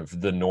from kind of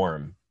the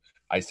norm.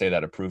 I say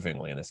that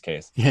approvingly in this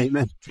case. Yeah,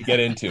 amen. To get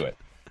into it.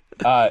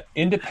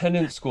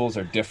 Independent schools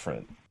are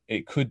different.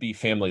 It could be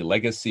family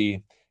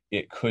legacy.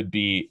 It could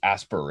be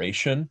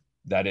aspiration.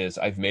 That is,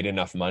 I've made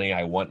enough money.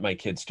 I want my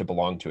kids to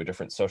belong to a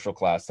different social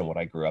class than what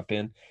I grew up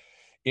in.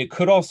 It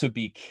could also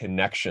be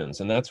connections.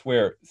 And that's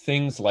where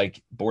things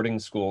like boarding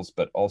schools,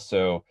 but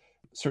also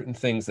certain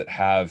things that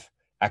have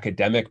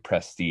academic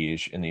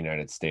prestige in the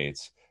United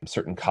States,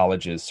 certain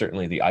colleges,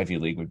 certainly the Ivy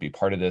League would be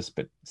part of this,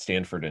 but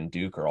Stanford and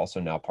Duke are also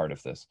now part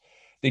of this.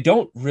 They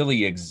don't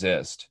really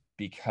exist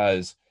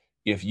because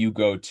if you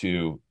go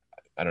to,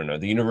 I don't know,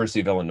 the University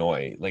of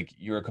Illinois, like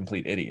you're a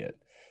complete idiot.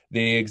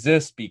 They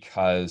exist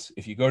because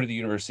if you go to the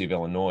University of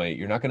Illinois,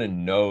 you're not going to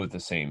know the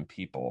same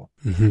people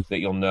that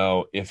you'll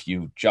know if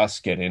you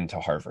just get into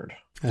Harvard.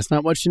 That's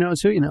not what you know,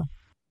 it's who you know.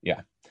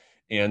 Yeah.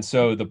 And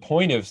so the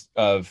point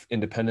of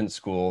independent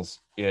schools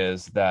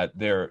is that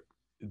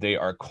they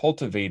are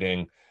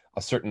cultivating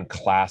a certain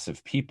class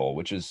of people,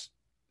 which is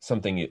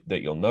something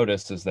that you'll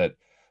notice is that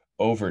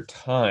over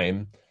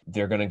time,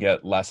 they're going to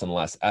get less and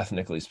less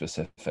ethnically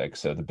specific.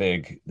 So the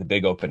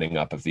big opening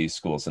up of these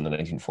schools in the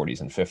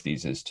 1940s and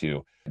 50s is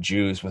to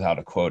Jews without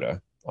a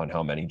quota on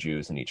how many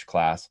Jews in each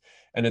class.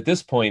 And at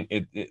this point,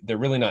 they're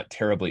really not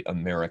terribly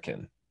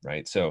American,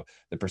 right? So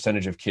the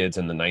percentage of kids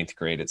in the ninth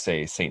grade at,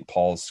 say, St.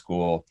 Paul's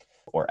School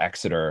or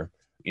Exeter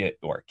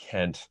or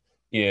Kent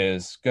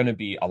is going to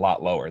be a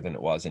lot lower than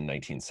it was in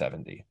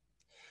 1970.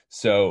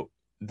 So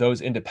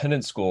those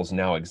independent schools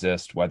now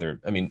exist,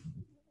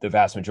 the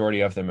vast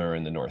majority of them are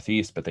in the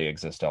Northeast, but they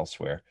exist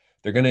elsewhere.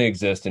 They're going to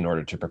exist in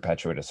order to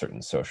perpetuate a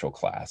certain social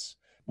class,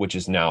 which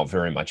is now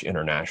very much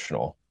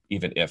international.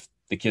 Even if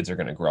the kids are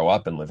going to grow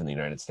up and live in the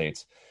United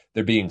States,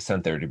 they're being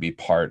sent there to be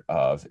part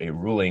of a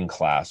ruling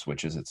class,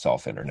 which is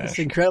itself international. It's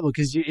incredible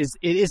because it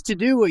is to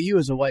do what you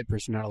as a white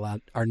person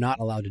are not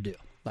allowed to do,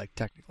 like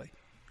technically.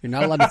 You're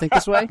not allowed to think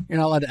this way. You're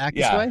not allowed to act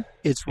this way.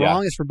 It's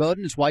wrong. It's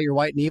forbidden. It's why you're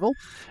white and evil.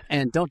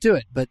 And don't do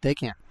it. But they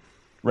can't.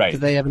 Right.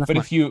 Because they have enough money.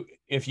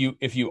 If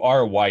you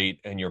are white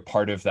and you're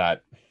part of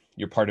that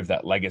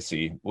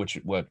legacy, which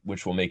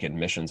will make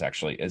admissions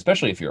actually,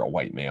 especially if you're a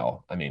white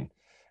male. I mean,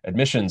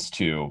 admissions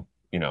to,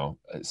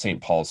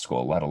 St. Paul's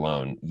School, let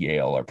alone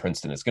Yale or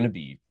Princeton, is going to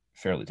be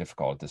fairly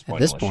difficult at this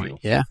point.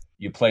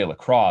 You play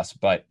lacrosse,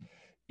 but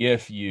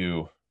if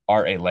you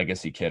are a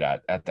legacy kid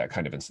at that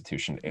kind of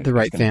institution, it's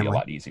going to be a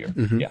lot easier.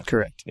 Mm-hmm. Yeah,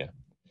 correct. Yeah.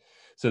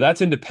 So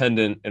that's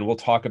independent, and we'll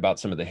talk about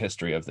some of the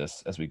history of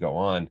this as we go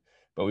on.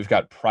 But we've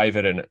got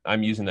private, and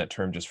I'm using that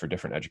term just for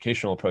different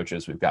educational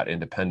approaches. We've got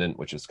independent,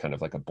 which is kind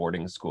of like a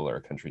boarding school or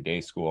a country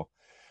day school.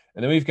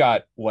 And then we've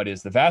got what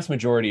is the vast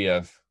majority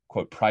of,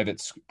 quote,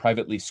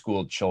 privately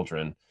schooled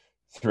children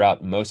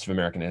throughout most of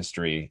American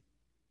history,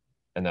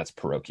 and that's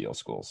parochial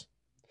schools,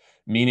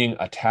 meaning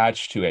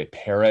attached to a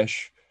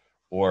parish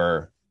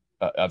or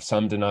of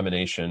some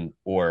denomination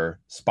or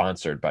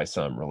sponsored by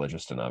some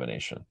religious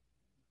denomination.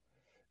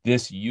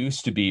 This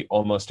used to be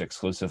almost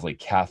exclusively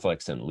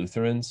Catholics and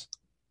Lutherans.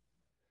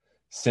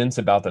 Since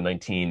about the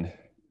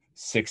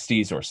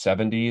 1960s or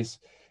 70s,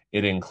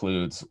 it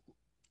includes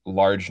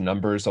large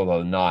numbers,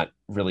 although not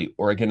really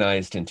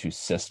organized into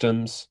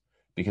systems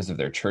because of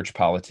their church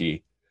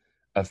polity,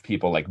 of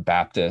people like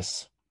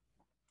Baptists,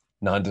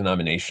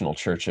 non-denominational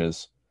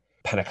churches,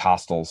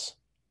 Pentecostals.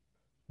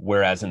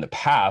 Whereas in the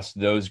past,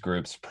 those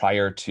groups,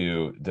 prior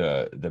to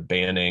the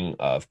banning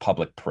of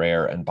public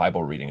prayer and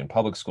Bible reading in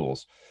public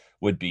schools,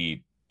 would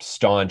be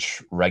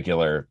staunch,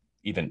 regular,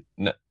 even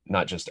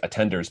not just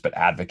attenders, but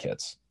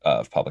advocates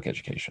of public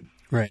education.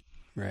 Right.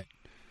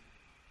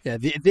 Yeah,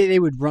 they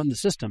would run the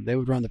system. They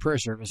would run the prayer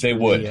service. They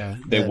would.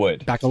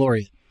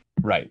 Baccalaureate.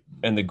 Right.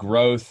 And the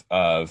growth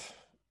of,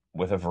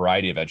 with a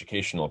variety of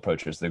educational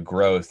approaches, the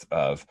growth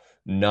of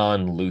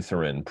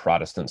non-Lutheran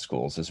Protestant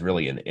schools is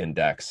really an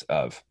index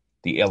of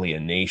the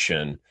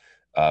alienation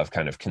of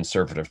kind of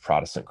conservative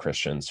Protestant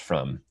Christians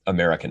from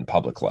American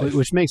public life.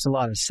 Which makes a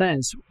lot of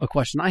sense. A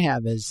question I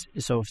have is,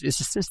 so is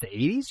this since the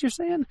 80s, you're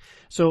saying?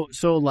 So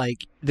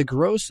like the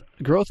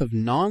growth of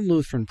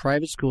non-Lutheran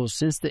private schools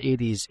since the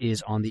 80s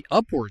is on the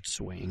upward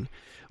swing,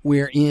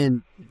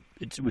 wherein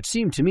it would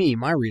seem to me,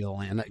 my read of the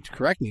land,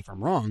 correct me if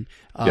I'm wrong,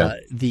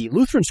 the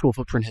Lutheran school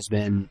footprint has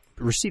been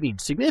receding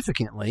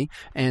significantly,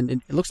 and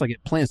it looks like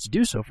it plans to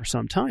do so for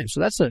some time.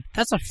 So that's a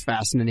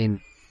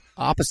fascinating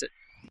opposite.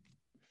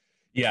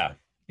 Yeah.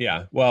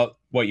 Well,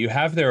 what you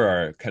have there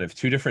are kind of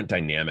two different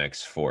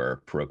dynamics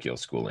for parochial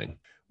schooling.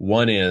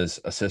 One is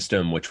a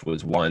system which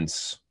was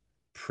once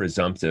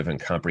presumptive and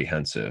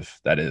comprehensive,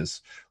 that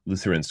is,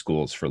 Lutheran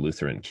schools for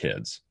Lutheran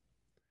kids.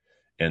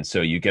 And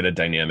so you get a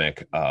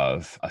dynamic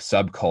of a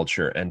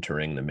subculture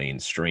entering the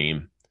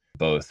mainstream,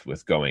 both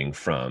with going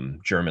from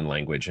German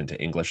language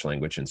into English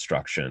language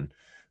instruction,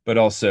 but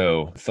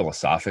also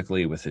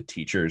philosophically with the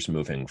teachers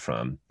moving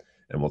from,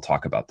 and we'll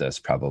talk about this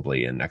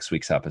probably in next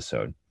week's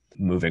episode,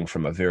 moving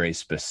from a very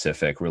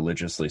specific,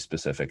 religiously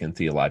specific and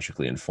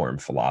theologically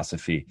informed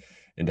philosophy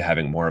into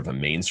having more of a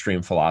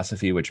mainstream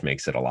philosophy, which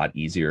makes it a lot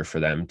easier for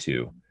them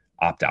to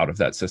opt out of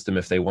that system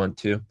if they want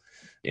to,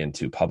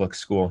 into public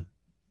school.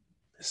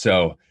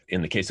 So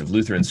in the case of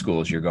Lutheran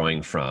schools, you're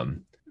going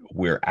from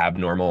we're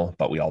abnormal,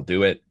 but we all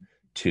do it,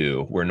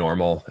 to we're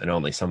normal and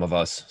only some of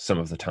us, some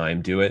of the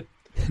time, do it.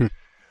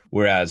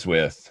 Whereas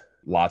with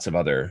lots of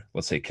other,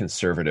 let's say,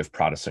 conservative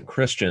Protestant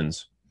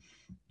Christians,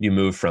 you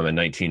move from a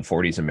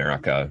 1940s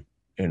America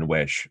in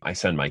which I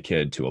send my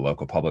kid to a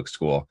local public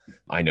school.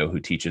 I know who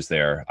teaches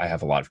there. I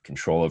have a lot of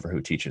control over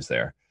who teaches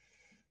there.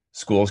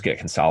 Schools get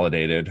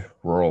consolidated.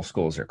 Rural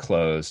schools are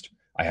closed.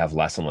 I have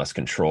less and less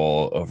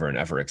control over an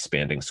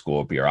ever-expanding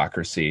school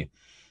bureaucracy.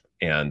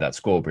 And that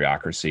school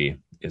bureaucracy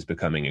is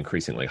becoming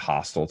increasingly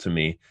hostile to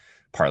me,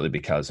 partly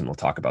because, and we'll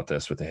talk about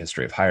this with the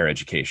history of higher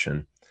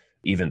education,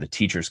 even the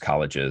teachers'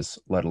 colleges,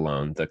 let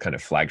alone the kind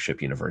of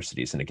flagship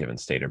universities in a given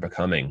state, are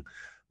becoming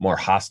more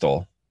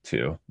hostile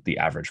to the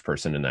average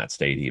person in that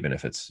state, even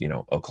if it's,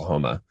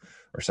 Oklahoma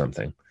or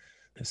something.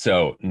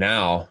 So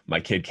now my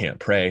kid can't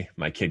pray,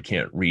 my kid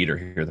can't read or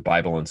hear the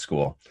Bible in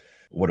school.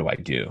 What do I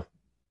do?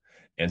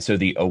 And so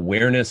the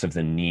awareness of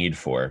the need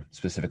for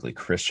specifically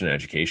Christian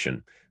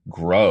education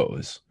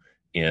grows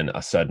in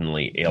a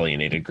suddenly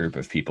alienated group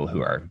of people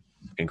who are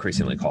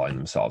increasingly calling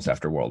themselves,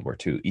 after World War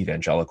II,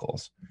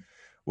 evangelicals.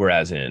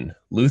 Whereas in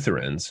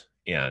Lutherans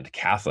and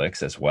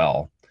Catholics as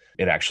well,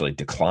 it actually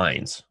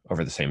declines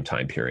over the same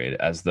time period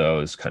as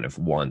those kind of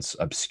once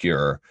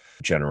obscure,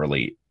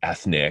 generally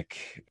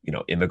ethnic,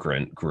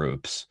 immigrant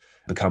groups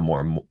become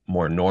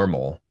more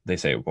normal. They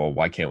say, well,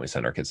 why can't we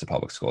send our kids to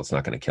public school? It's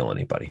not going to kill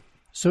anybody.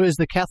 So is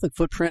the Catholic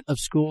footprint of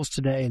schools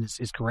today and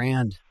its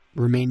grand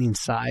remaining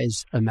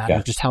size a matter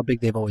of just how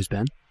big they've always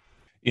been?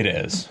 It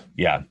is.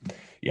 Yeah.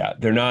 Yeah.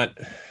 They're not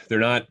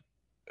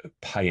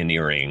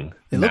pioneering.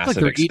 They look like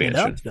they're expansion. eating it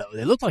up, though.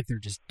 They look like they're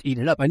just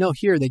eating it up. I know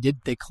here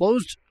they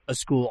closed a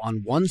school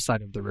on one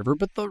side of the river,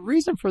 but the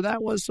reason for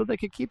that was so they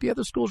could keep the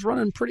other schools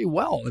running pretty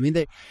well. I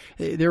mean,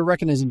 they're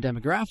recognizing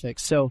demographics.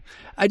 So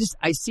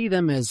I see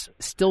them as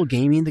still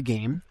gaming the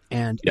game,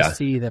 and I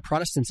see the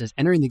Protestants as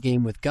entering the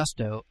game with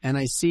gusto, and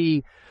I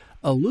see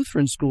a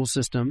Lutheran school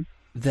system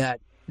that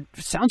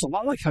sounds a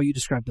lot like how you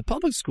described the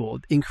public school,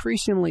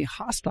 increasingly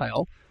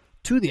hostile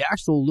to the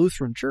actual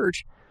Lutheran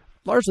Church,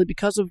 largely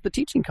because of the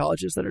teaching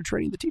colleges that are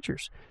training the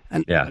teachers.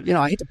 And,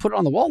 I hate to put it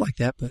on the wall like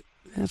that, but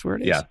that's where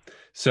it is. Yeah.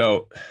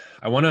 So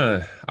I want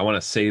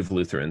to save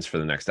Lutherans for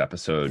the next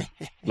episode,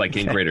 like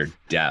in greater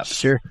depth.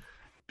 Sure.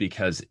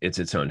 Because it's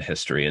its own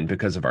history, and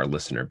because of our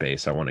listener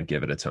base, I want to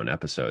give it its own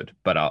episode.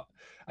 But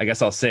I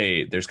guess I'll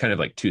say there's kind of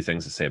like two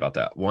things to say about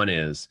that. One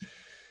is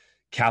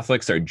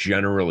Catholics are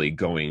generally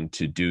going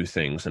to do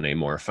things in a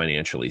more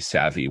financially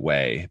savvy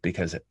way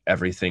because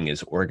everything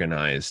is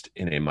organized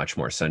in a much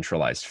more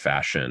centralized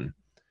fashion,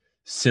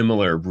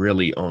 similar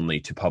really only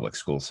to public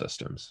school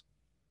systems.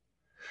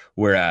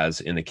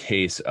 Whereas in the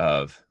case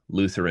of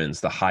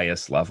Lutherans, the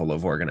highest level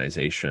of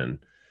organization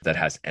that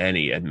has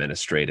any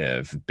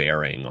administrative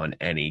bearing on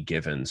any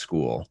given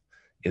school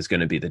is going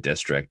to be the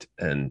district,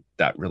 and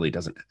that really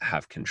doesn't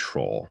have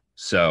control.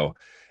 So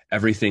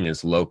everything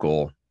is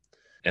local.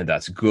 And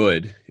that's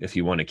good if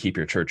you want to keep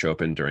your church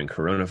open during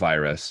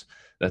coronavirus.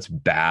 That's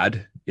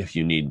bad if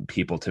you need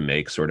people to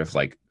make sort of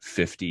like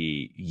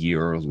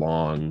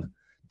 50-year-long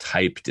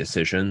type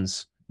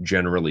decisions,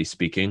 generally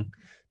speaking,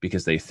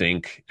 because they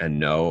think and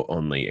know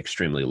only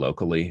extremely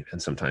locally. And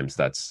sometimes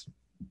that's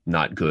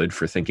not good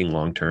for thinking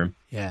long term.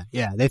 Yeah.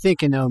 They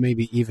think and know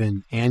maybe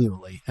even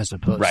annually as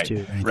opposed to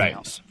anything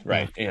else.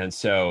 Right. And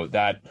so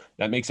that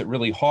makes it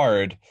really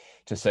hard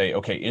to say,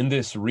 okay, in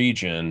this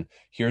region,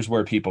 here's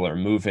where people are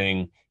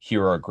moving.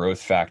 Here are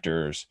growth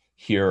factors.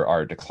 Here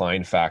are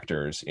decline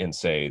factors in,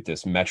 say,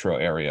 this metro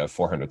area of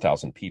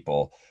 400,000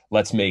 people.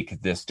 Let's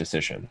make this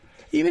decision.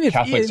 Even if,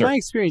 in my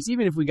experience,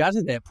 even if we got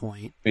to that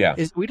point,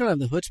 we don't have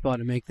the chutzpah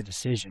to make the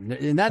decision.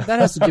 And that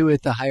has to do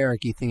with the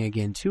hierarchy thing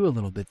again, too, a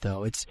little bit,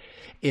 though.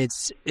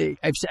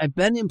 I've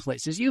been in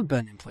places, you've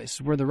been in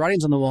places, where the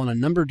writing's on the wall on a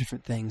number of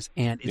different things,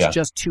 and it's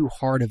just too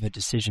hard of a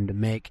decision to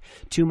make.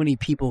 Too many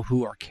people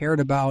who are cared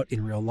about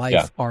in real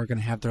life are going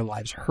to have their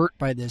lives hurt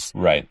by this.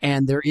 Right.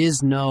 And there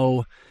is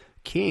no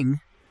king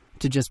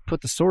to just put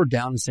the sword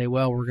down and say,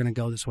 well, we're going to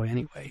go this way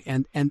anyway.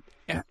 And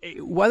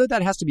whether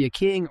that has to be a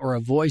king or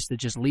a voice that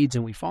just leads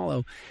and we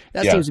follow,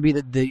 that seems to be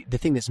the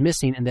thing that's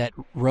missing, and that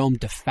Rome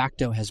de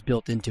facto has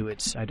built into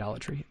its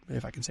idolatry,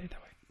 if I can say it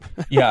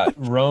that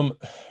way.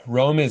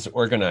 Rome is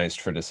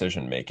organized for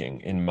decision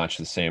making in much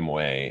the same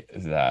way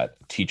that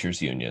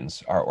teachers'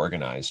 unions are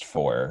organized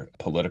for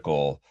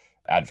political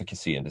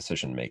advocacy and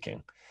decision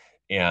making.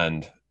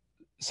 And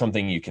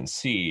something you can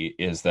see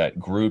is that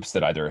groups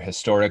that either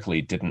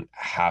historically didn't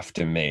have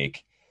to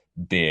make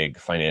big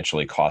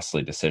financially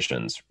costly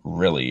decisions,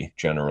 really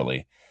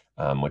generally,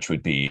 which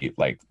would be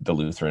like the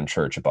Lutheran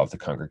Church above the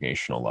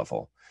congregational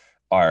level,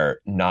 are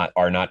not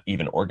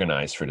even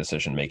organized for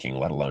decision making,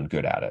 let alone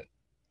good at it.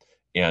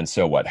 And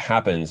so what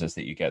happens is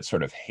that you get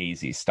sort of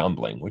hazy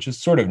stumbling, which is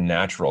sort of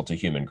natural to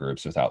human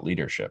groups without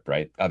leadership,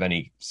 right, of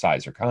any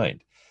size or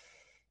kind.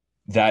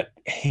 That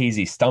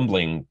hazy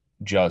stumbling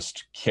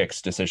just kicks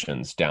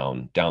decisions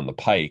down the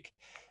pike.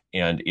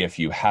 And if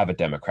you have a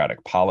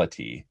democratic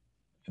polity,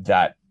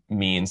 that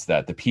means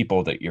that the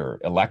people that you're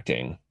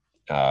electing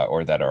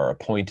or that are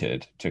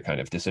appointed to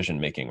kind of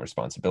decision-making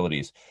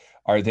responsibilities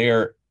are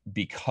there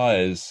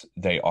because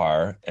they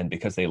are, and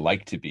because they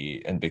like to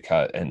be,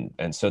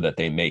 and so that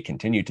they may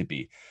continue to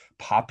be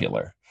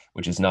popular,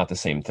 which is not the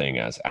same thing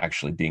as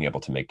actually being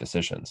able to make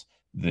decisions.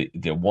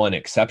 The one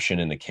exception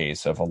in the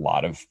case of a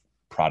lot of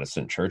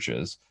Protestant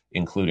churches,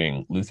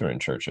 including Lutheran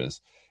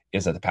churches,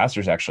 is that the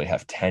pastors actually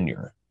have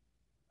tenure,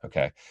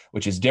 okay,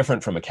 which is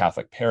different from a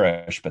Catholic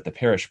parish, but the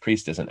parish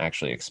priest isn't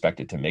actually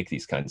expected to make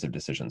these kinds of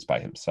decisions by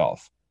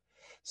himself.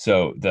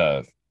 So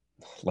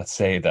let's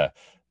say the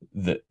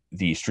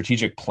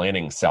strategic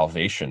planning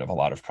salvation of a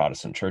lot of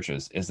Protestant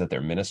churches is that their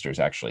ministers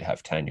actually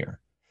have tenure.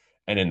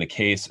 And in the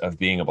case of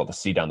being able to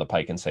see down the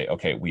pike and say,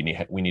 okay, we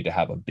need to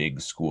have a big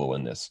school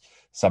in this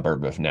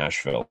suburb of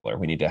Nashville, or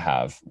we need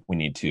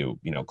to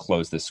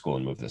close this school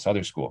and move this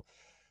other school.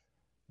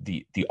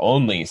 The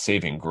only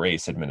saving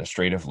grace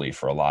administratively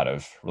for a lot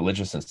of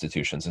religious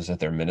institutions is that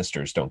their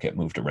ministers don't get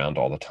moved around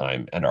all the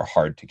time and are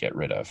hard to get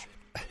rid of,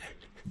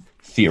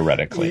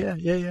 theoretically.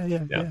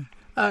 Yeah.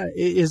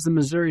 Is the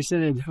Missouri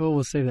Synod? Oh,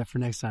 we'll save that for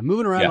next time.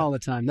 Moving around all the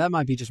time. That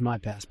might be just my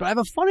past. But I have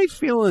a funny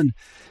feeling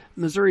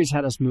Missouri's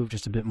had us move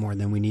just a bit more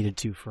than we needed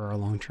to for our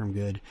long-term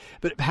good.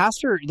 But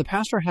the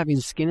pastor having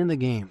skin in the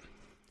game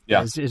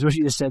is what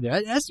you just said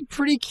there. That's a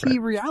pretty key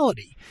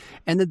reality.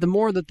 And that the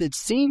more that it's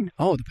seen,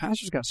 the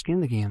pastor's got skin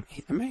in the game,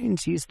 that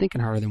means he's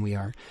thinking harder than we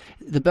are.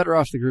 The better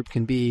off the group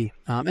can be.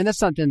 And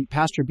that's not then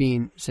pastor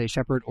being, say,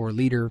 shepherd or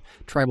leader,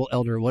 tribal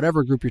elder,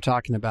 whatever group you're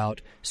talking about,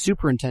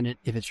 superintendent,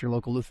 if it's your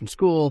local Lutheran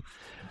school.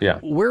 Yeah.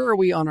 Where are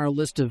we on our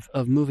list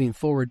of moving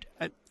forward?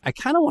 I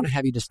kind of want to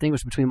have you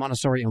distinguish between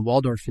Montessori and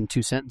Waldorf in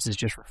 2 sentences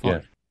just for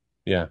fun.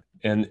 Yeah.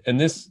 And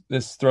this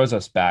throws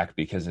us back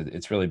because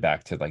it's really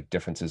back to like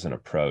differences in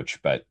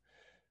approach, but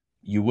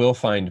you will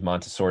find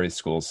Montessori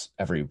schools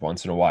every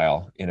once in a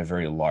while in a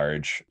very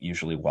large,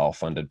 usually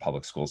well-funded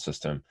public school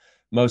system.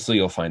 Mostly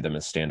you'll find them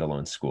as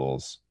standalone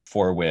schools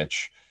for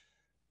which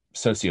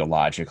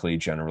sociologically,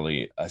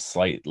 generally a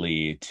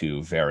slightly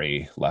to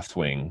very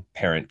left-wing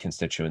parent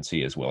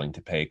constituency is willing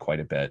to pay quite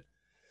a bit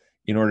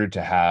in order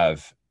to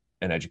have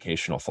an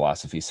educational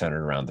philosophy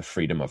centered around the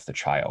freedom of the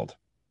child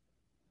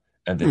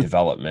and the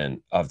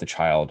development of the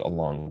child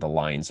along the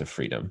lines of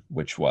freedom,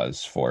 which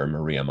was for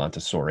Maria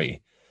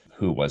Montessori,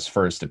 who was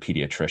first a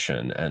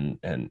pediatrician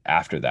and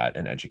after that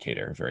an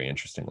educator, very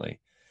interestingly,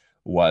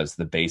 was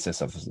the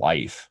basis of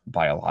life,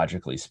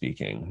 biologically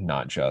speaking,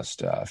 not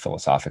just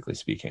philosophically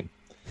speaking.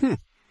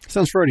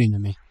 Sounds Freudian to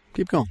me.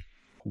 Keep going.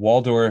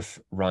 Waldorf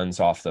runs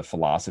off the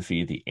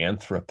philosophy, the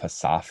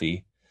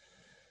anthroposophy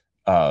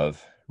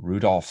of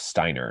Rudolf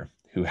Steiner,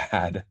 who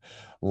had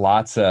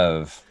lots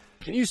of...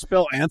 Can you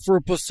spell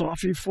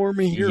anthroposophy for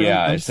me here?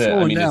 Yeah, it's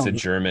a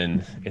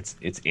German, it's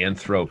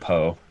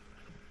anthropo.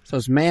 So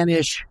it's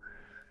mannish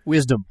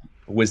wisdom.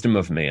 Wisdom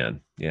of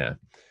man, yeah.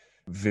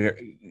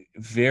 Very,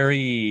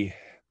 very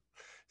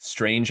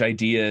strange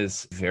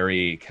ideas,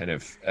 very kind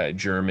of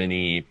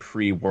Germany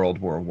pre-World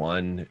War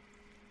I.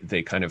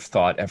 They kind of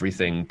thought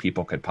everything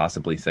people could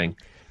possibly think.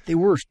 They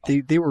were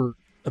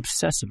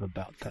obsessive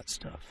about that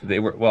stuff. They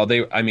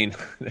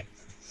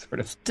sort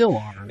of still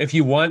are. If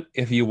you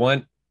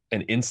want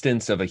an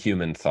instance of a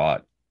human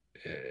thought,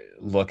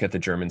 look at the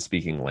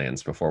German-speaking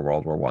lands before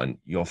World War I.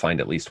 You'll find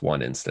at least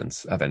one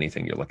instance of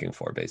anything you're looking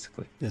for,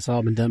 basically. It's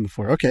all been done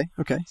before. Okay.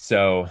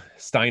 So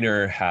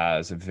Steiner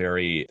has a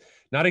very,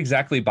 not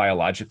exactly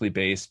biologically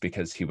based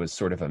because he was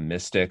sort of a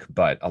mystic,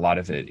 but a lot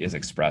of it is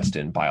expressed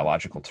in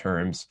biological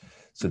terms.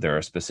 So there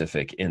are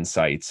specific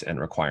insights and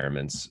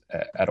requirements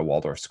at a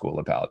Waldorf school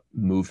about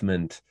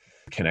movement,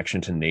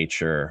 connection to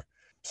nature.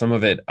 Some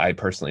of it I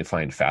personally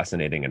find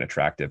fascinating and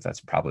attractive.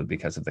 That's probably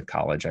because of the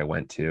college I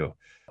went to.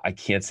 I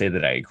can't say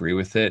that I agree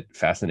with it.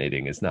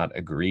 Fascinating is not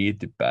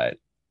agreed, but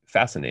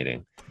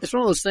fascinating. It's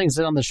one of those things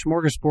that on the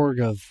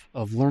smorgasbord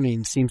of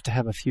learning seems to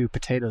have a few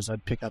potatoes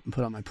I'd pick up and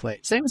put on my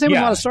plate. Same with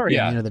Montessori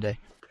at the end of the day.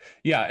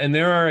 Yeah, and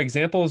there are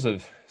examples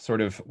of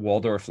sort of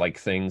Waldorf-like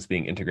things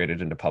being integrated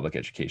into public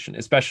education,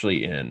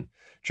 especially in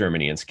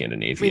Germany and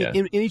Scandinavia.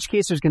 In each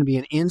case, there's going to be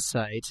an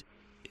insight,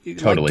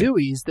 totally. Like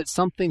Dewey's, that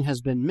something has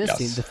been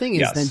missing. Yes. The thing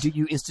is, then do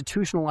you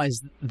institutionalize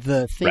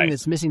the thing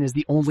that's missing as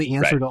the only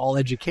answer to all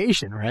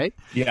education, right?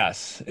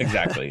 Yes,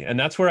 exactly. And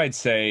that's where I'd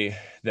say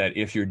that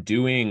if you're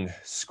doing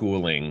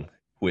schooling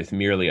with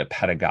merely a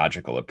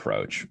pedagogical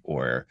approach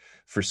or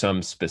for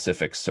some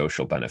specific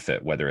social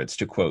benefit, whether it's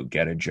to, quote,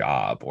 get a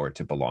job or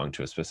to belong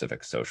to a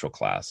specific social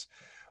class,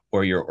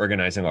 or you're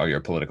organizing all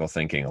your political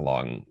thinking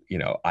along,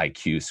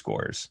 IQ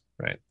scores,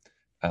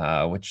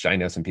 right? Which I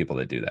know some people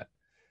that do that.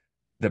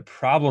 The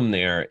problem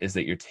there is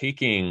that you're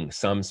taking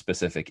some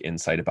specific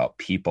insight about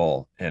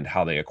people and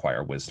how they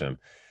acquire wisdom,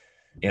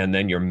 and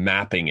then you're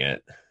mapping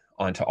it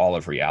onto all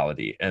of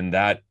reality. And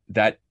that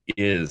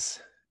is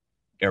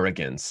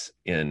arrogance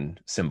in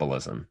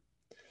symbolism,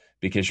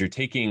 because you're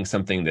taking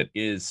something that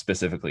is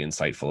specifically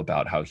insightful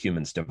about how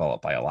humans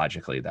develop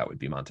biologically. That would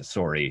be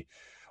Montessori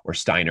or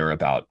Steiner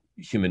about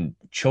human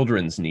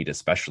children's need,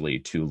 especially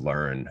to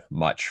learn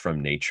much from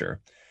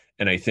nature.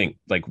 And I think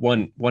like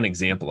one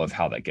example of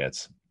how that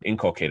gets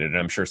inculcated, and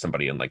I'm sure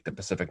somebody in like the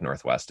Pacific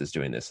Northwest is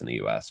doing this in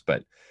the US,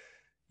 but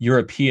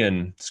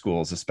European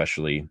schools,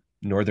 especially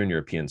Northern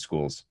European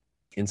schools,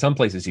 in some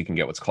places you can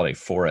get what's called a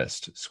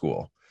forest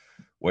school,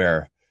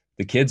 where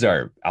the kids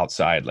are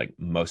outside like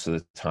most of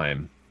the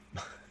time,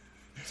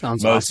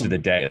 Sounds most awesome. of the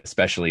day,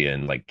 especially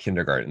in like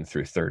kindergarten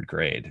through third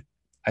grade.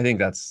 I think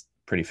that's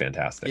pretty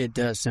fantastic. It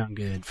does sound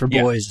good for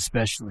boys,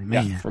 especially,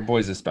 man. Yeah, for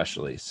boys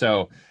especially.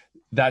 So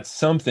that's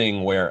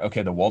something where,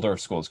 okay, the Waldorf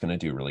school is going to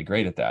do really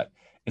great at that.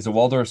 Is a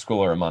Waldorf school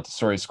or a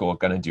Montessori school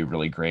going to do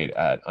really great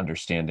at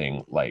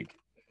understanding like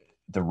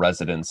the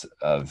residence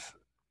of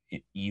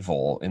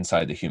evil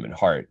inside the human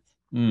heart?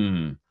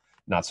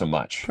 Not so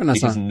much,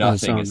 because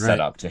nothing is set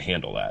up to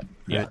handle that.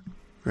 Yeah.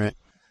 Right.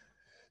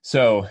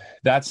 So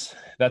that's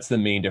the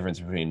main difference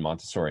between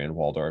Montessori and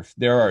Waldorf.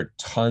 There are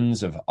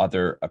tons of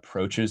other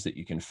approaches that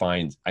you can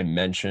find. I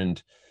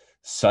mentioned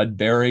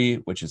Sudbury,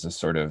 which is a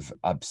sort of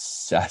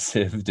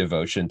obsessive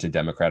devotion to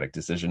democratic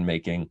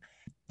decision-making.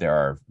 There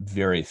are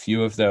very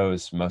few of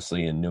those,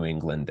 mostly in New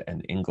England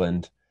and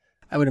England.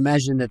 I would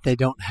imagine that they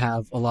don't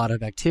have a lot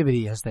of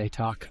activity as they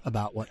talk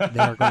about what they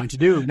are going to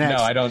do next.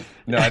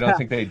 No, I don't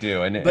think they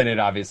do. And it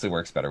obviously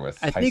works better with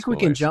I think we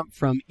can jump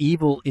from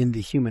evil in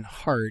the human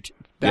heart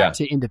back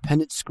to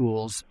independent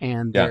schools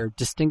and their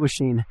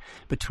distinguishing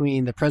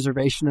between the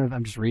preservation of,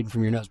 I'm just reading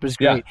from your notes, but it's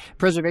great,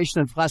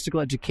 preservation of classical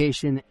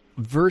education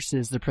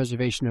versus the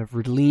preservation of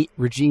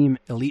regime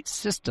elite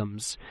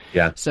systems.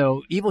 Yeah.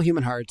 So evil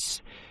human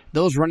hearts,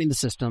 those running the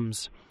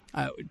systems,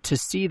 to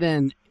see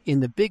then in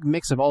the big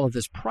mix of all of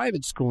this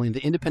private schooling,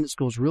 the independent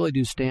schools really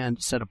do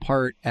stand set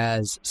apart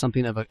as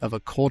something of a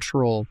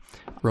cultural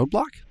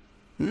roadblock.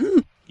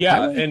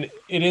 Yeah, and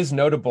it is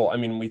notable. I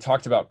mean, we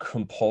talked about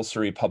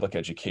compulsory public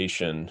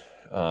education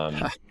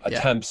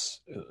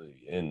attempts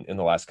in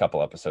the last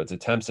couple episodes.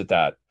 Attempts at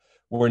that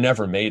were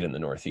never made in the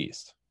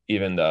Northeast,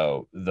 even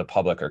though the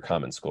public or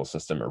common school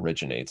system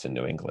originates in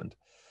New England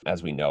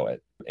as we know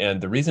it.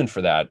 And the reason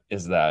for that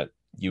is that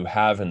you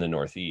have in the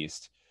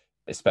Northeast,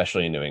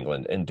 especially in New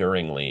England,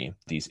 enduringly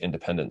these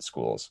independent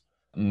schools,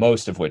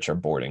 most of which are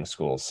boarding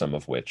schools, some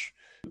of which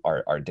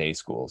are day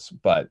schools,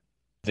 but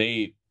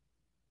they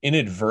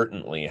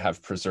inadvertently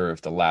have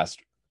preserved the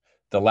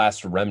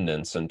last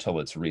remnants until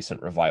its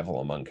recent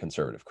revival among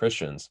conservative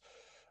Christians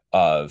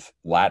of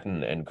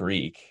Latin and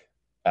Greek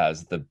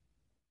as the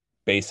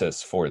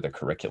basis for the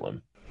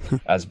curriculum,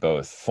 as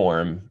both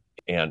form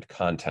and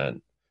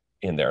content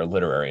in their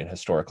literary and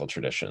historical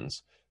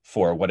traditions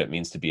for what it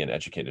means to be an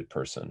educated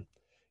person.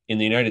 In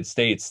the United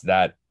States,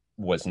 that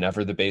was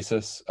never the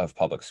basis of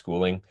public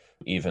schooling,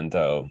 even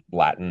though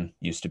Latin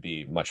used to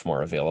be much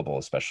more available,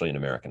 especially in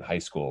American high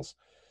schools.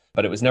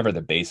 But it was never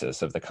the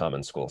basis of the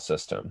common school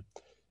system.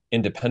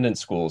 Independent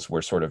schools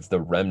were sort of the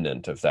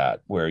remnant of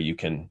that, where you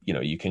can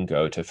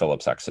go to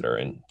Phillips Exeter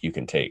and you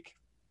can take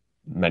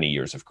many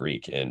years of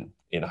Greek in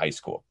high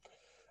school.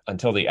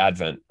 Until the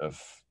advent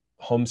of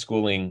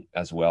homeschooling,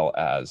 as well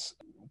as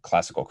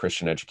classical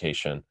Christian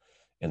education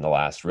in the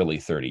last really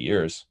 30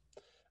 years,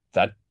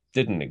 that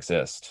didn't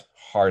exist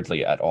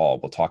hardly at all.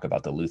 We'll talk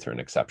about the Lutheran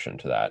exception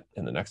to that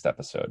in the next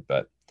episode,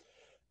 but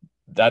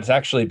that's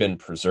actually been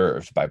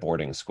preserved by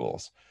boarding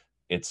schools.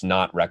 It's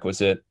not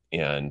requisite,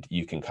 and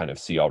you can kind of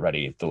see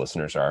already, the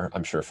listeners are,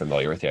 I'm sure,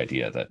 familiar with the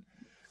idea that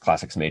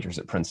classics majors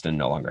at Princeton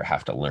no longer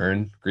have to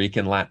learn Greek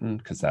and Latin,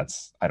 because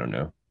that's, I don't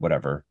know,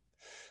 whatever,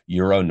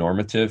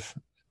 Euronormative,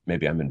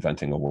 maybe I'm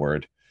inventing a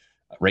word,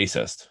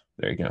 racist,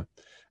 there you go.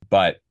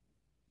 But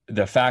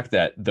the fact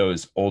that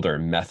those older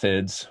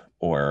methods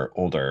or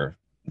older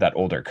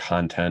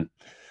content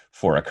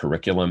for a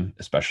curriculum,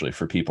 especially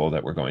for people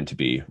that were going to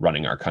be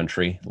running our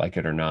country, like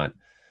it or not,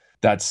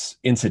 that's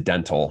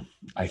incidental,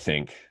 I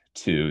think,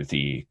 to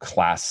the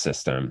class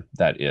system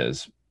that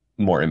is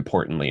more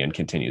importantly and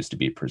continues to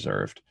be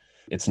preserved.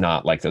 It's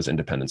not like those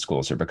independent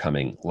schools are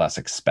becoming less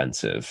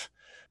expensive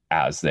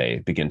as they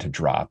begin to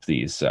drop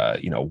these,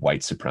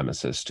 white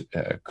supremacist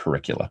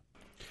curricula.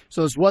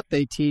 So it's what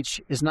they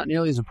teach is not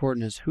nearly as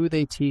important as who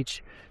they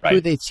teach. Right.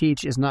 Who they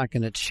teach is not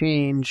going to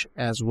change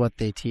as what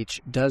they teach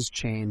does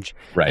change.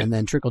 Right. And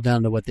then trickle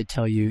down to what they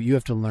tell you. You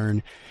have to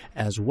learn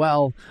as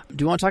well.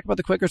 Do you want to talk about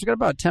the Quakers? We've got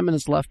about 10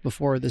 minutes left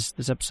before this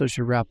episode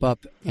should wrap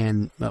up,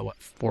 and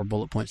 4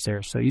 bullet points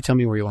there. So you tell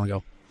me where you want to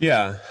go.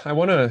 Yeah, I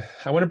want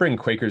to bring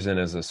Quakers in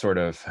as a sort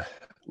of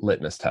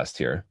litmus test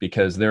here,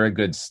 because they're a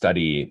good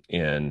study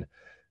in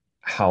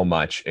how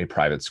much a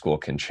private school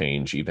can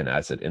change even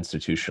as it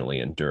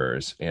institutionally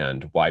endures,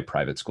 and why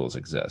private schools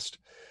exist.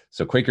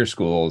 So Quaker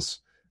schools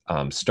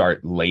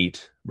start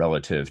late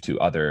relative to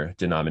other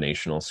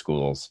denominational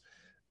schools,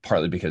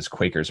 partly because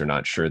Quakers are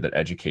not sure that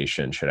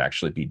education should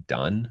actually be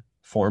done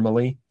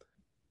formally.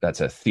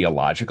 That's a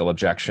theological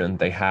objection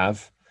they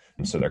have.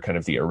 So they're kind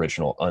of the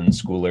original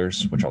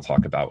unschoolers, which I'll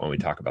talk about when we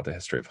talk about the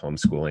history of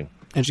homeschooling.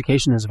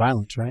 Education is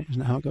violence, right? Isn't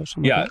that how it goes?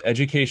 Yeah,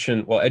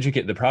 education. Well,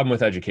 the problem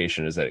with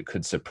education is that it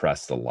could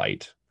suppress the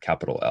light,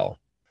 capital L.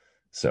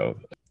 So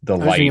the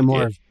light. I was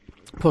more of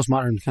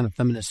postmodern kind of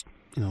feminist,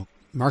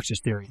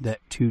 Marxist theory that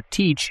to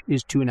teach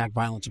is to enact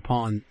violence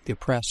upon the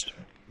oppressed.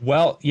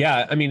 Well,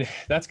 yeah, I mean,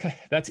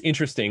 that's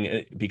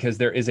interesting, because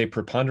there is a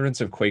preponderance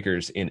of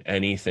Quakers in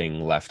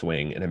anything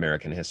left-wing in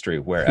American history,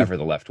 wherever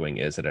the left wing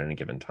is at any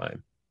given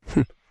time.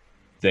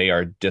 They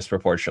are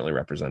disproportionately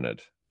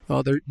represented.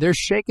 Well, they're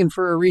shaken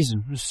for a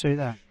reason. Let's say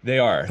that. They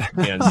are.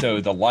 And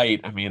so the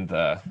light, I mean,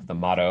 the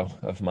motto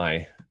of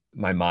my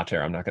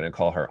mater, I'm not going to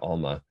call her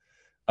Alma,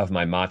 of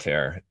my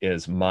mater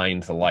is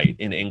mind the light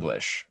in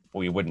English.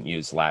 We wouldn't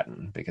use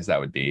Latin because that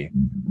would be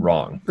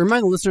wrong.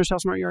 Remind the listeners how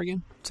smart you are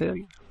again. Say that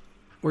again.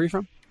 Where are you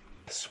from?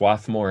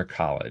 Swarthmore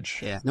College.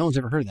 Yeah, no one's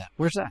ever heard of that.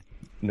 Where's that?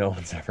 No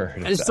one's ever heard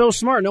of that. It's so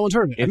smart. No one's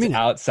heard of it. It's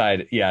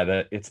outside.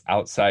 Yeah, it's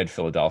outside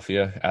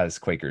Philadelphia, as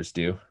Quakers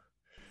do.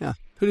 Yeah.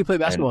 Who do you play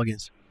basketball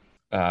against?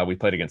 We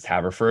played against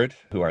Haverford,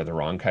 who are the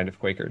wrong kind of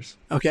Quakers.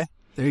 Okay,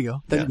 there you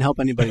go. That didn't help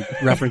anybody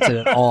reference it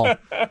at all.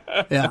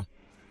 Yeah,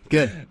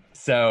 good.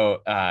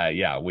 So,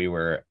 we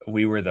were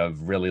the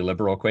really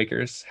liberal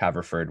Quakers.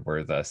 Haverford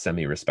were the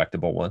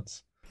semi-respectable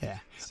ones. Yeah.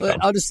 So. Well,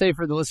 I'll just say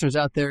for the listeners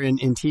out there in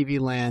TV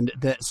land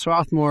that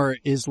Swarthmore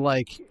is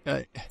like,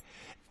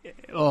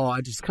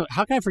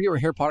 how can I forget where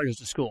Harry Potter goes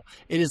to school?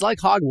 It is like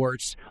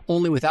Hogwarts,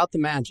 only without the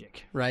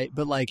magic, right?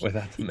 But like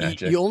without the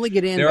magic, you only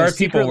get in there by are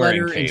secret people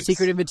wearing letter and capes.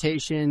 secret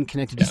invitation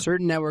connected to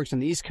certain networks on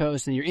the East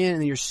Coast, and you're in,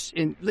 and you're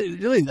in.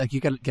 Literally, like you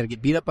got to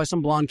get beat up by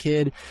some blonde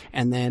kid,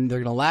 and then they're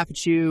gonna laugh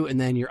at you, and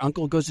then your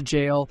uncle goes to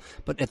jail.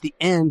 But at the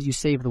end, you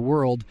save the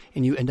world,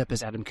 and you end up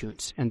as Adam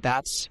Kuntz, and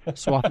that's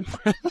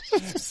Swathmore.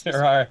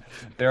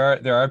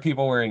 there are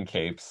people wearing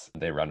capes.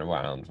 They run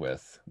around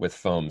with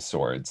foam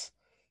swords.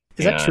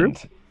 Is that true?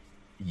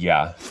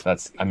 Yeah,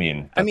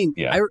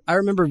 I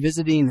remember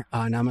visiting,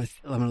 and I'm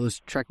gonna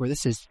lose track where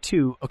this is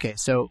too. Okay,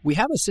 so we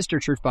have a sister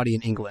church body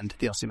in England,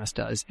 the LCMS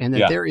does, and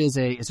that there is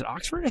it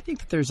Oxford? I think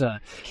that there's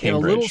a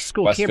little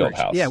school, Westfield Cambridge.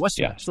 House. Yeah,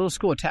 Westfield. There's a little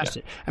school attached to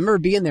it. I remember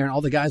being there and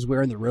all the guys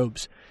wearing the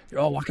robes. They're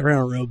all walking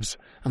around in robes.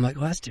 I'm like,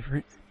 well, that's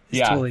different.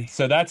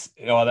 So that's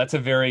a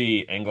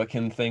very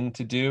Anglican thing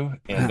to do,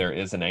 and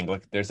there's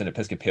an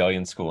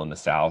Episcopalian school in the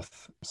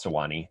South,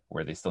 Sewanee,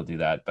 where they still do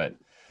that, but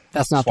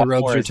that's not Swarthmore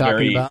the robes you're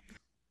talking about.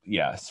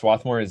 Yeah,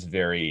 Swarthmore is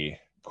very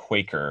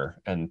Quaker,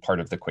 and part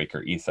of the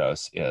Quaker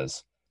ethos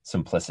is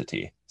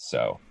simplicity.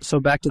 So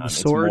back to the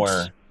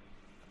swords.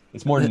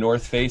 It's more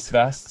North Face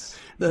vests.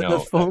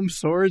 The foam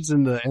swords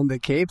and the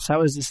capes.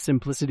 How is this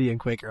simplicity and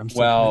Quaker?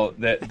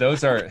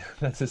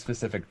 That's a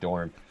specific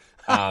dorm.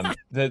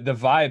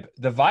 The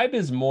vibe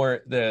is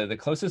more the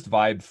closest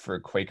vibe for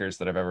Quakers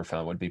that I've ever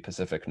found would be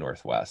Pacific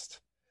Northwest.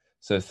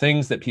 So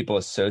things that people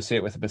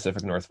associate with the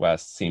Pacific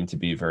Northwest seem to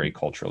be very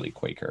culturally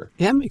Quaker.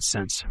 Yeah, that makes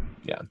sense.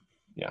 Yeah,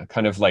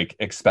 kind of like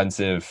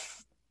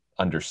expensive,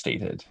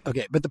 understated.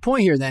 Okay, but the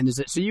point here then is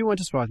that, so you went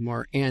to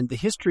Swarthmore, and the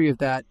history of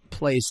that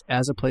place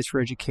as a place for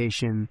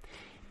education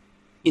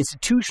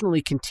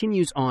institutionally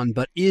continues on,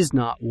 but is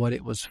not what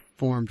it was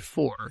formed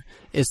for.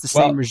 It's the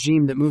same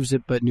regime that moves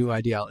it, but new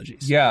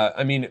ideologies. Yeah,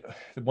 I mean,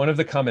 one of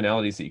the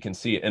commonalities that you can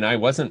see, and I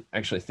wasn't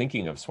actually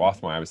thinking of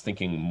Swarthmore, I was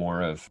thinking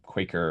more of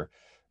Quaker,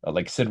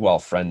 like Sidwell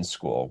Friends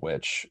School,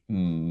 which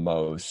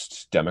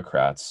most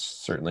Democrats,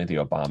 certainly the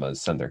Obamas,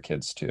 send their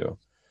kids to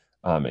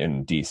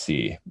in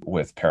DC,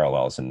 with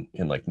parallels in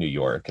like New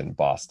York and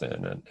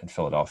Boston and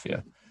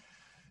Philadelphia.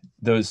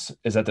 Those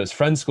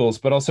Friends schools,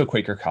 but also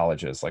Quaker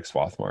colleges like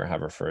Swarthmore,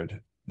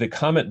 Haverford.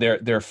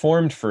 They're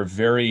formed for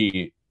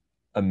very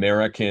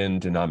American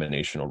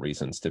denominational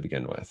reasons to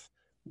begin with.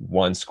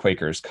 Once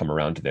Quakers come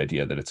around to the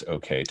idea that it's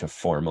okay to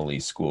formally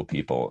school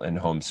people and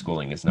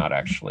homeschooling is not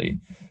actually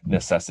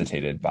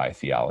necessitated by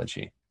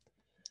theology.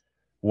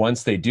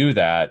 Once they do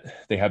that,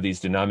 they have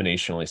these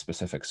denominationally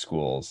specific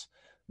schools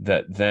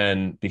that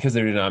then, because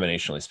they're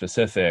denominationally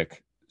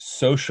specific,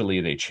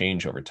 socially they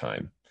change over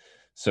time.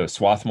 So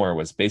Swarthmore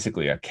was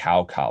basically a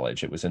cow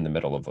college. It was in the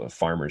middle of a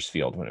farmer's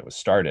field when it was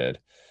started.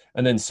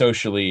 And then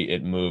socially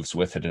it moves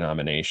with the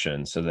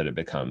denomination so that it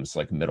becomes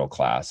like middle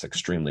class,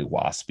 extremely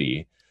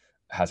waspy,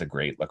 has a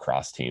great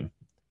lacrosse team.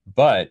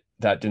 But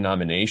that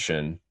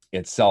denomination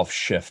itself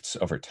shifts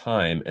over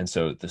time. And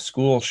so the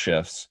school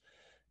shifts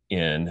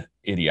in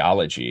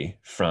ideology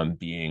from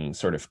being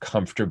sort of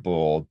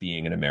comfortable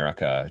being in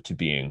America to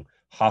being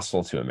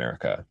hostile to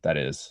America, that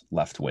is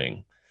left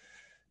wing.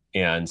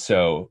 And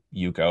so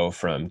you go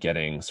from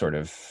getting sort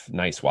of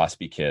nice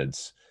waspy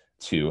kids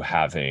to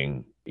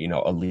having,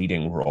 a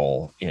leading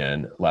role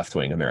in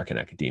left-wing American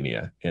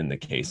academia in the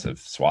case of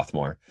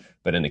Swarthmore.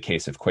 But in the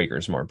case of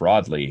Quakers more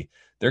broadly,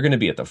 they're going to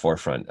be at the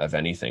forefront of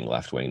anything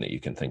left-wing that you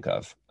can think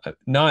of.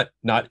 Not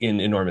in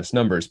enormous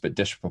numbers, but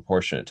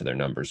disproportionate to their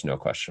numbers, no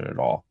question at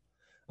all.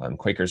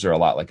 Quakers are a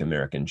lot like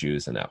American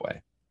Jews in that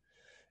way.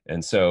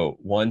 And so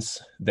once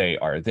they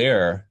are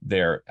there,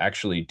 they're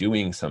actually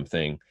doing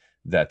something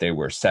that they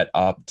were set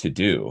up to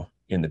do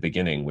in the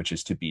beginning, which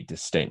is to be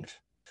distinct.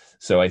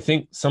 So I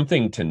think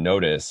something to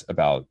notice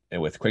about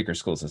with Quaker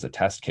schools as a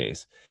test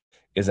case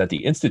is that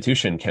the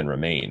institution can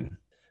remain,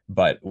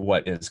 but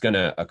what is going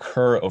to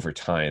occur over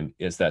time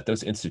is that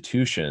those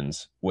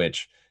institutions,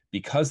 which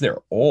because they're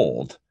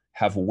old,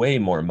 have way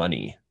more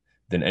money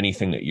than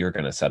anything that you're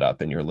going to set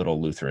up in your little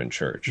Lutheran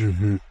church,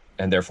 and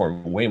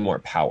therefore way more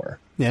power.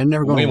 Yeah,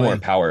 never going way away. More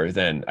power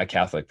than a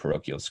Catholic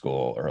parochial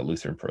school or a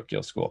Lutheran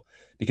parochial school,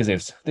 because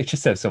they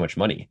just have so much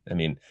money. I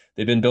mean,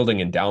 they've been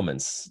building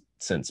endowments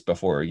since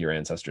before your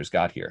ancestors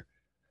got here.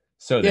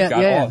 So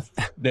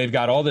they've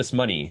got all this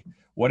money.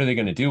 What are they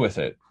going to do with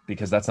it?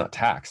 Because that's not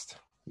taxed.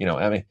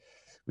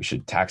 We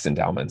should tax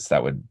endowments.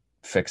 That would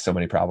fix so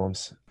many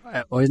problems.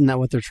 Well, isn't that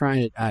what they're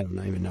trying to? I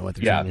don't even know what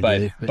they're trying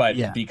to do.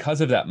 But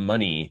because of that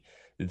money,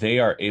 they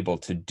are able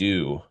to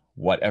do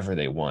whatever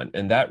they want.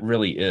 And that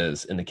really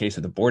is, in the case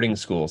of the boarding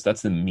schools,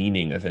 that's the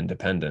meaning of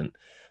independent.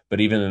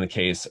 But even in the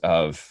case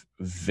of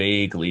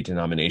vaguely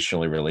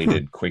denominationally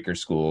related Quaker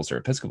schools or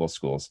Episcopal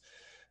schools,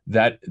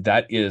 that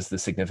is the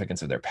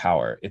significance of their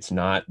power. It's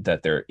not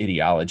that their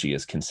ideology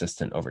is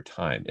consistent over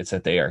time. It's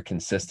that they are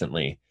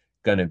consistently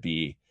going to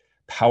be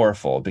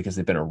powerful because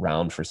they've been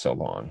around for so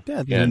long.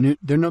 Yeah,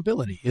 they're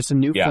nobility. It's a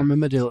new form of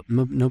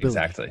nobility.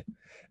 Exactly.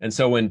 And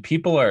so when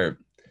people are,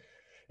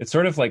 it's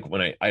sort of like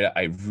when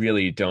I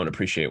really don't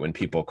appreciate when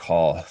people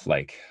call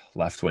like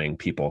left-wing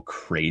people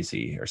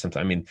crazy or something.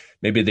 I mean,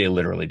 maybe they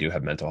literally do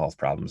have mental health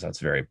problems. That's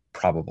very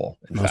probable.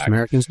 In Most fact,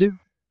 Americans do.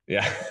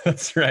 yeah,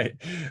 that's right.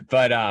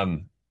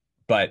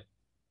 But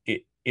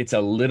it's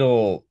a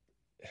little,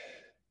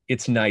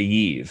 it's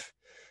naive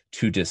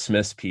to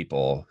dismiss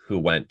people who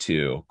went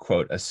to,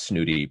 quote, a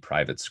snooty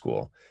private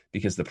school,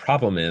 because the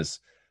problem is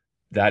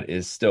that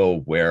is still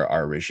where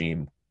our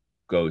regime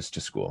goes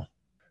to school.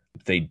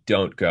 They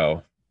don't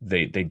go,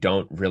 they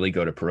don't really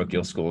go to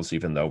parochial schools,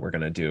 even though we're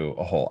going to do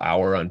a whole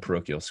hour on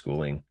parochial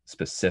schooling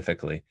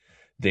specifically.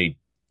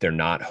 They're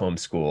not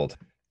homeschooled,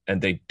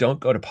 and they don't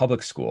go to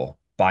public school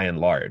by and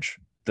large.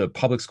 The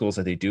public schools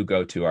that they do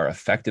go to are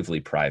effectively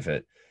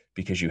private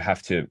because you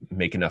have to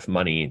make enough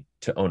money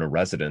to own a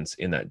residence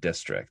in that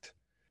district.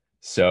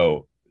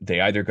 So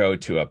they either go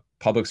to a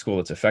public school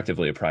that's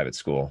effectively a private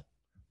school,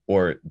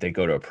 or they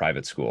go to a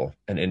private school,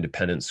 an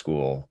independent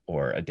school,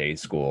 or a day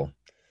school.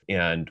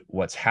 And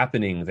what's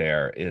happening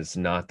there is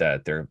not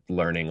that they're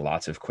learning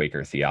lots of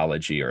Quaker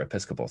theology or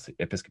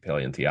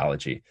Episcopalian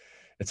theology.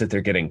 It's that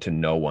they're getting to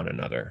know one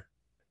another.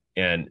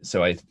 And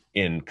so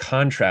in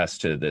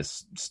contrast to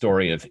this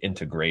story of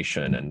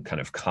integration and kind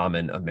of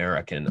common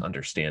American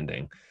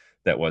understanding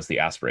that was the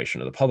aspiration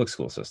of the public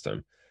school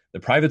system, the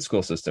private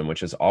school system,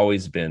 which has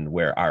always been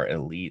where our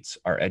elites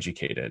are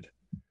educated,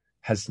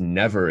 has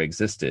never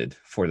existed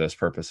for those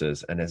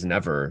purposes and has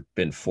never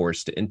been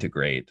forced to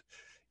integrate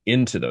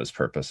into those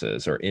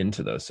purposes or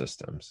into those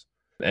systems.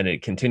 And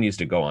it continues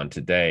to go on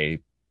today,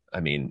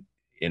 I mean,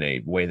 in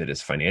a way that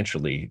is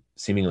financially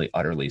seemingly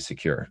utterly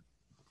secure.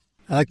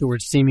 I like the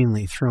word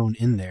seemingly thrown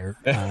in there.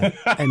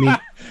 I mean,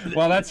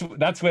 well,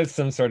 that's with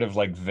some sort of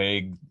like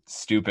vague,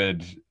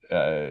 stupid,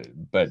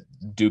 but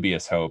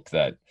dubious hope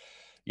that,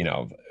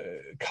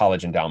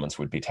 college endowments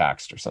would be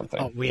taxed or something.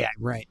 Oh, yeah,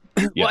 right.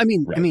 Yeah, well,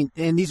 right. I mean,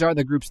 and these are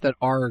the groups that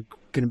are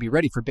going to be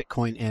ready for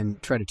Bitcoin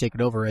and try to take it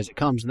over as it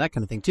comes and that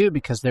kind of thing too,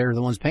 because they're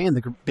the ones paying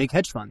the big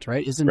hedge funds,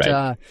 right?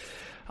 Right.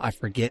 I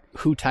forget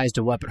who ties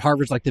to what, but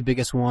Harvard's like the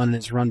biggest one, and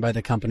it's run by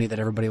the company that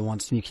everybody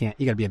wants, and you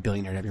got to be a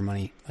billionaire to have your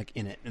money like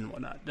in it and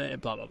whatnot, blah,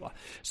 blah, blah.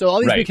 So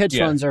all these big hedge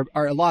funds are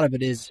a lot of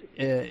it is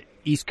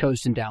East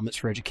Coast endowments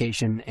for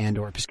education and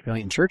or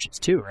Episcopalian churches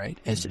too, right?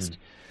 It's just...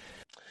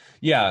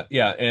 Yeah.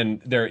 And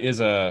there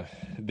is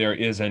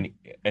an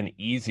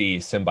easy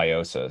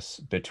symbiosis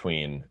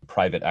between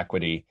private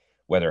equity,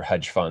 whether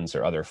hedge funds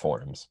or other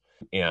forms,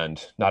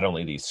 and not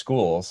only these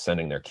schools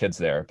sending their kids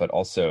there, but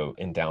also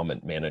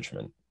endowment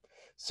management.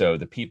 So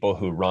the people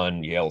who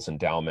run Yale's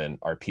endowment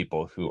are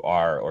people who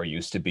are or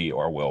used to be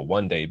or will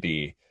one day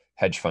be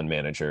hedge fund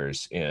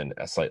managers in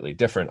a slightly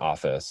different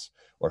office,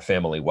 or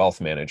family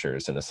wealth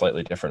managers in a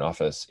slightly different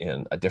office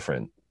in a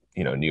different,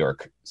 New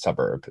York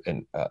suburb,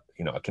 in a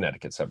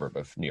Connecticut suburb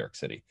of New York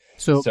City.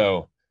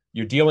 So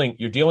you're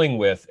dealing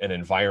with an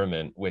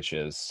environment which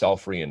is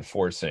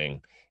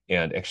self-reinforcing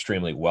and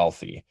extremely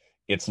wealthy.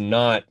 It's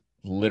not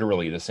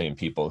literally the same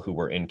people who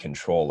were in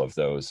control of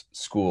those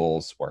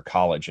schools or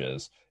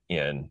colleges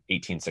in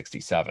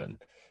 1867,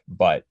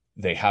 but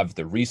they have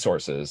the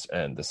resources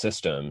and the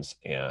systems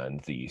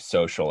and the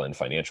social and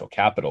financial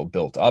capital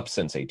built up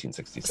since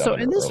 1867. So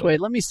in this way,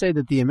 let me say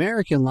that the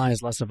American lie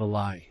is less of a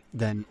lie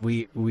than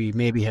we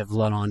maybe have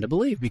led on to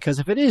believe, because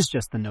if it is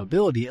just the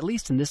nobility, at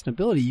least in this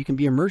nobility, you can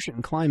be a merchant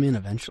and climb in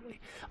eventually.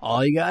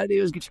 All you got to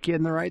do is get your kid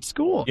in the right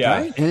school,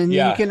 right? And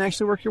you can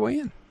actually work your way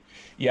in.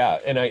 Yeah,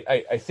 and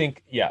I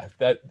think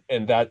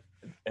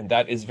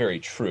that is very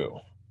true.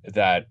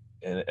 That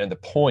and the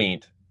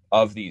point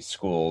of these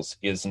schools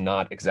is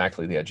not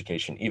exactly the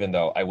education, even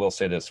though I will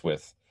say this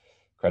with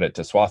credit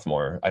to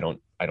Swarthmore. I don't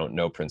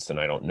know Princeton.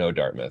 I don't know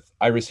Dartmouth.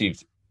 I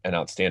received an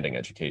outstanding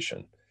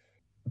education,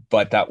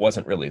 but that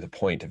wasn't really the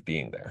point of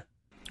being there.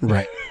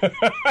 Right.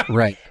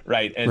 Right.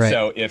 Right. And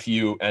so if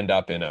you end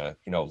up in a,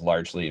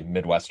 largely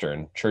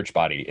Midwestern church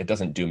body, it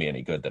doesn't do me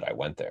any good that I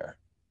went there,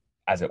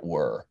 as it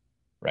were.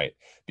 Right.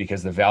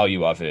 Because the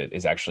value of it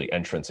is actually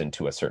entrance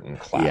into a certain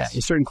class. Yeah,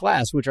 a certain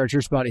class, which our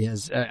church body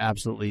has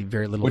absolutely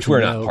very little which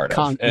we're not part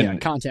of.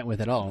 Content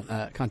with at all,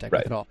 contact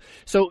with at all.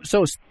 So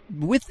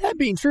with that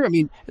being true, I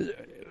mean,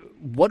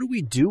 what do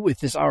we do with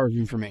this hour of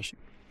information?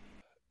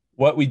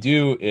 What we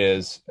do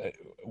is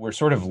we're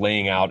sort of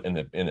laying out in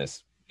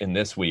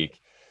this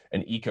week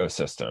an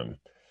ecosystem,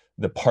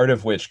 the part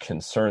of which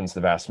concerns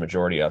the vast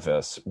majority of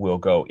us will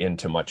go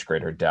into much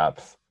greater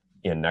depth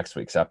in next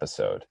week's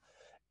episode.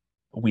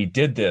 We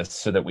did this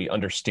so that we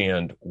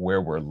understand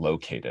where we're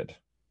located.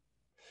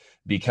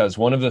 Because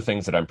one of the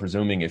things that I'm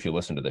presuming if you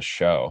listen to this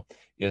show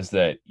is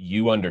that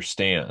you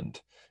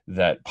understand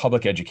that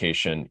public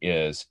education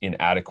is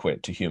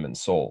inadequate to human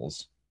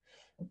souls.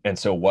 And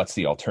so what's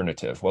the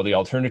alternative? Well, the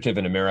alternative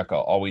in America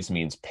always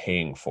means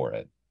paying for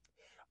it.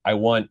 I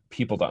want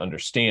people to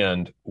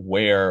understand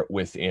where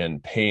within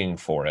paying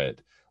for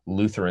it,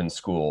 Lutheran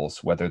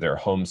schools, whether they're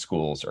home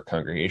schools or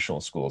congregational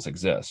schools,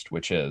 exist,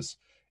 which is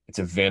it's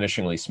a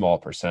vanishingly small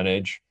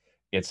percentage.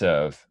 It's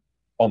of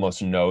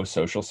almost no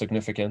social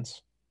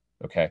significance.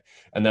 Okay.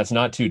 And that's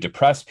not to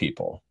depress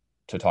people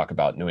to talk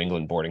about New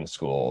England boarding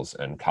schools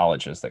and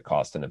colleges that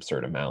cost an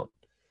absurd amount.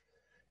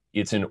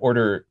 It's in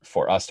order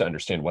for us to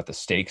understand what the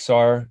stakes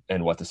are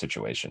and what the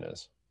situation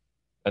is.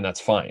 And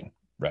that's fine,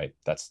 right?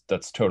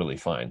 That's totally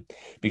fine.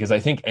 Because I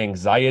think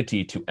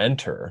anxiety to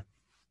enter,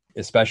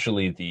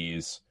 especially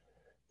these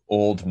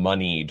old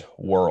moneyed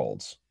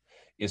worlds,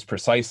 is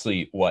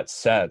precisely what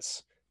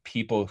sets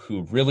people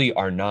who really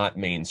are not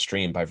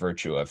mainstream by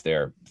virtue of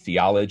their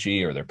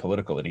theology or their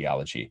political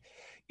ideology.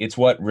 It's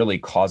what really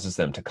causes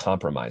them to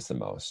compromise the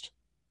most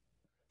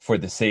for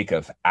the sake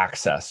of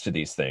access to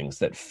these things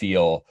that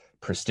feel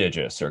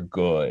prestigious or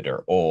good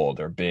or old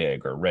or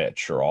big or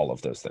rich or all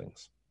of those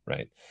things,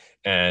 right?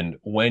 And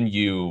when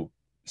you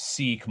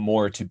seek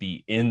more to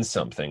be in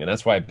something, and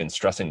that's why I've been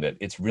stressing that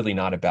it's really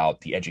not about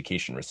the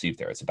education received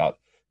there, it's about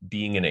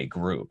being in a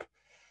group.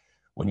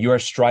 When you are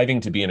striving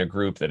to be in a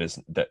group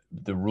that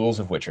the rules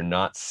of which are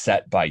not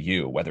set by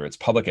you, whether it's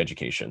public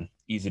education,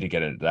 easy to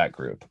get into that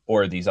group,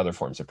 or these other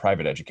forms of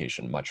private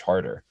education, much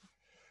harder,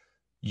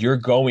 you're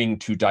going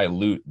to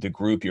dilute the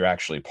group you're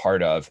actually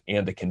part of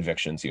and the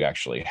convictions you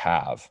actually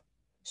have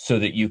so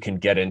that you can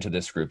get into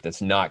this group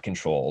that's not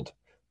controlled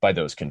by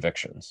those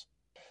convictions.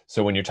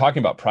 So when you're talking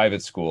about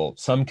private school,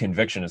 some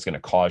conviction is going to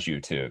cause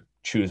you to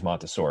choose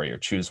Montessori or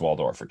choose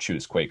Waldorf or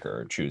choose Quaker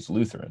or choose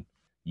Lutheran.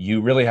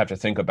 You really have to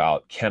think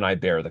about, can I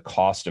bear the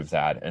cost of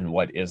that? And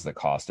what is the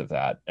cost of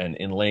that? And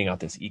in laying out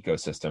this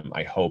ecosystem,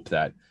 I hope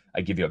that I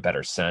give you a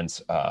better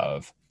sense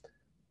of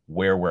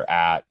where we're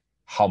at,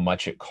 how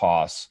much it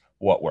costs,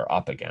 what we're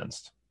up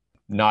against.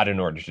 Not in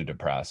order to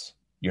depress.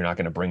 You're not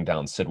going to bring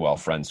down Sidwell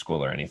Friend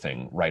School or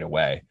anything right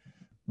away,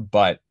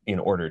 but in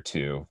order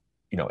to,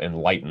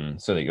 enlighten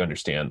so that you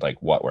understand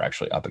like what we're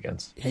actually up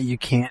against. Yeah, you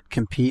can't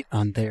compete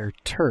on their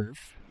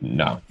turf.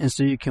 No. And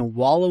so you can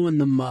wallow in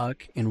the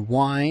muck and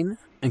whine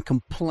and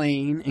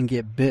complain and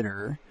get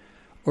bitter,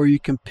 or you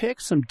can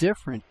pick some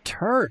different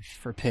turf,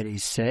 for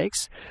pity's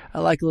sakes. I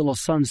like a little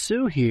Sun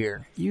Tzu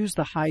here. Use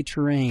the high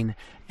terrain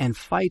and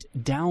fight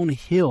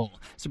downhill.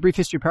 It's a brief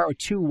history of power with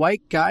two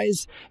white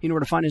guys. You know where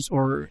to find us,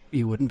 or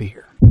you wouldn't be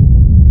here.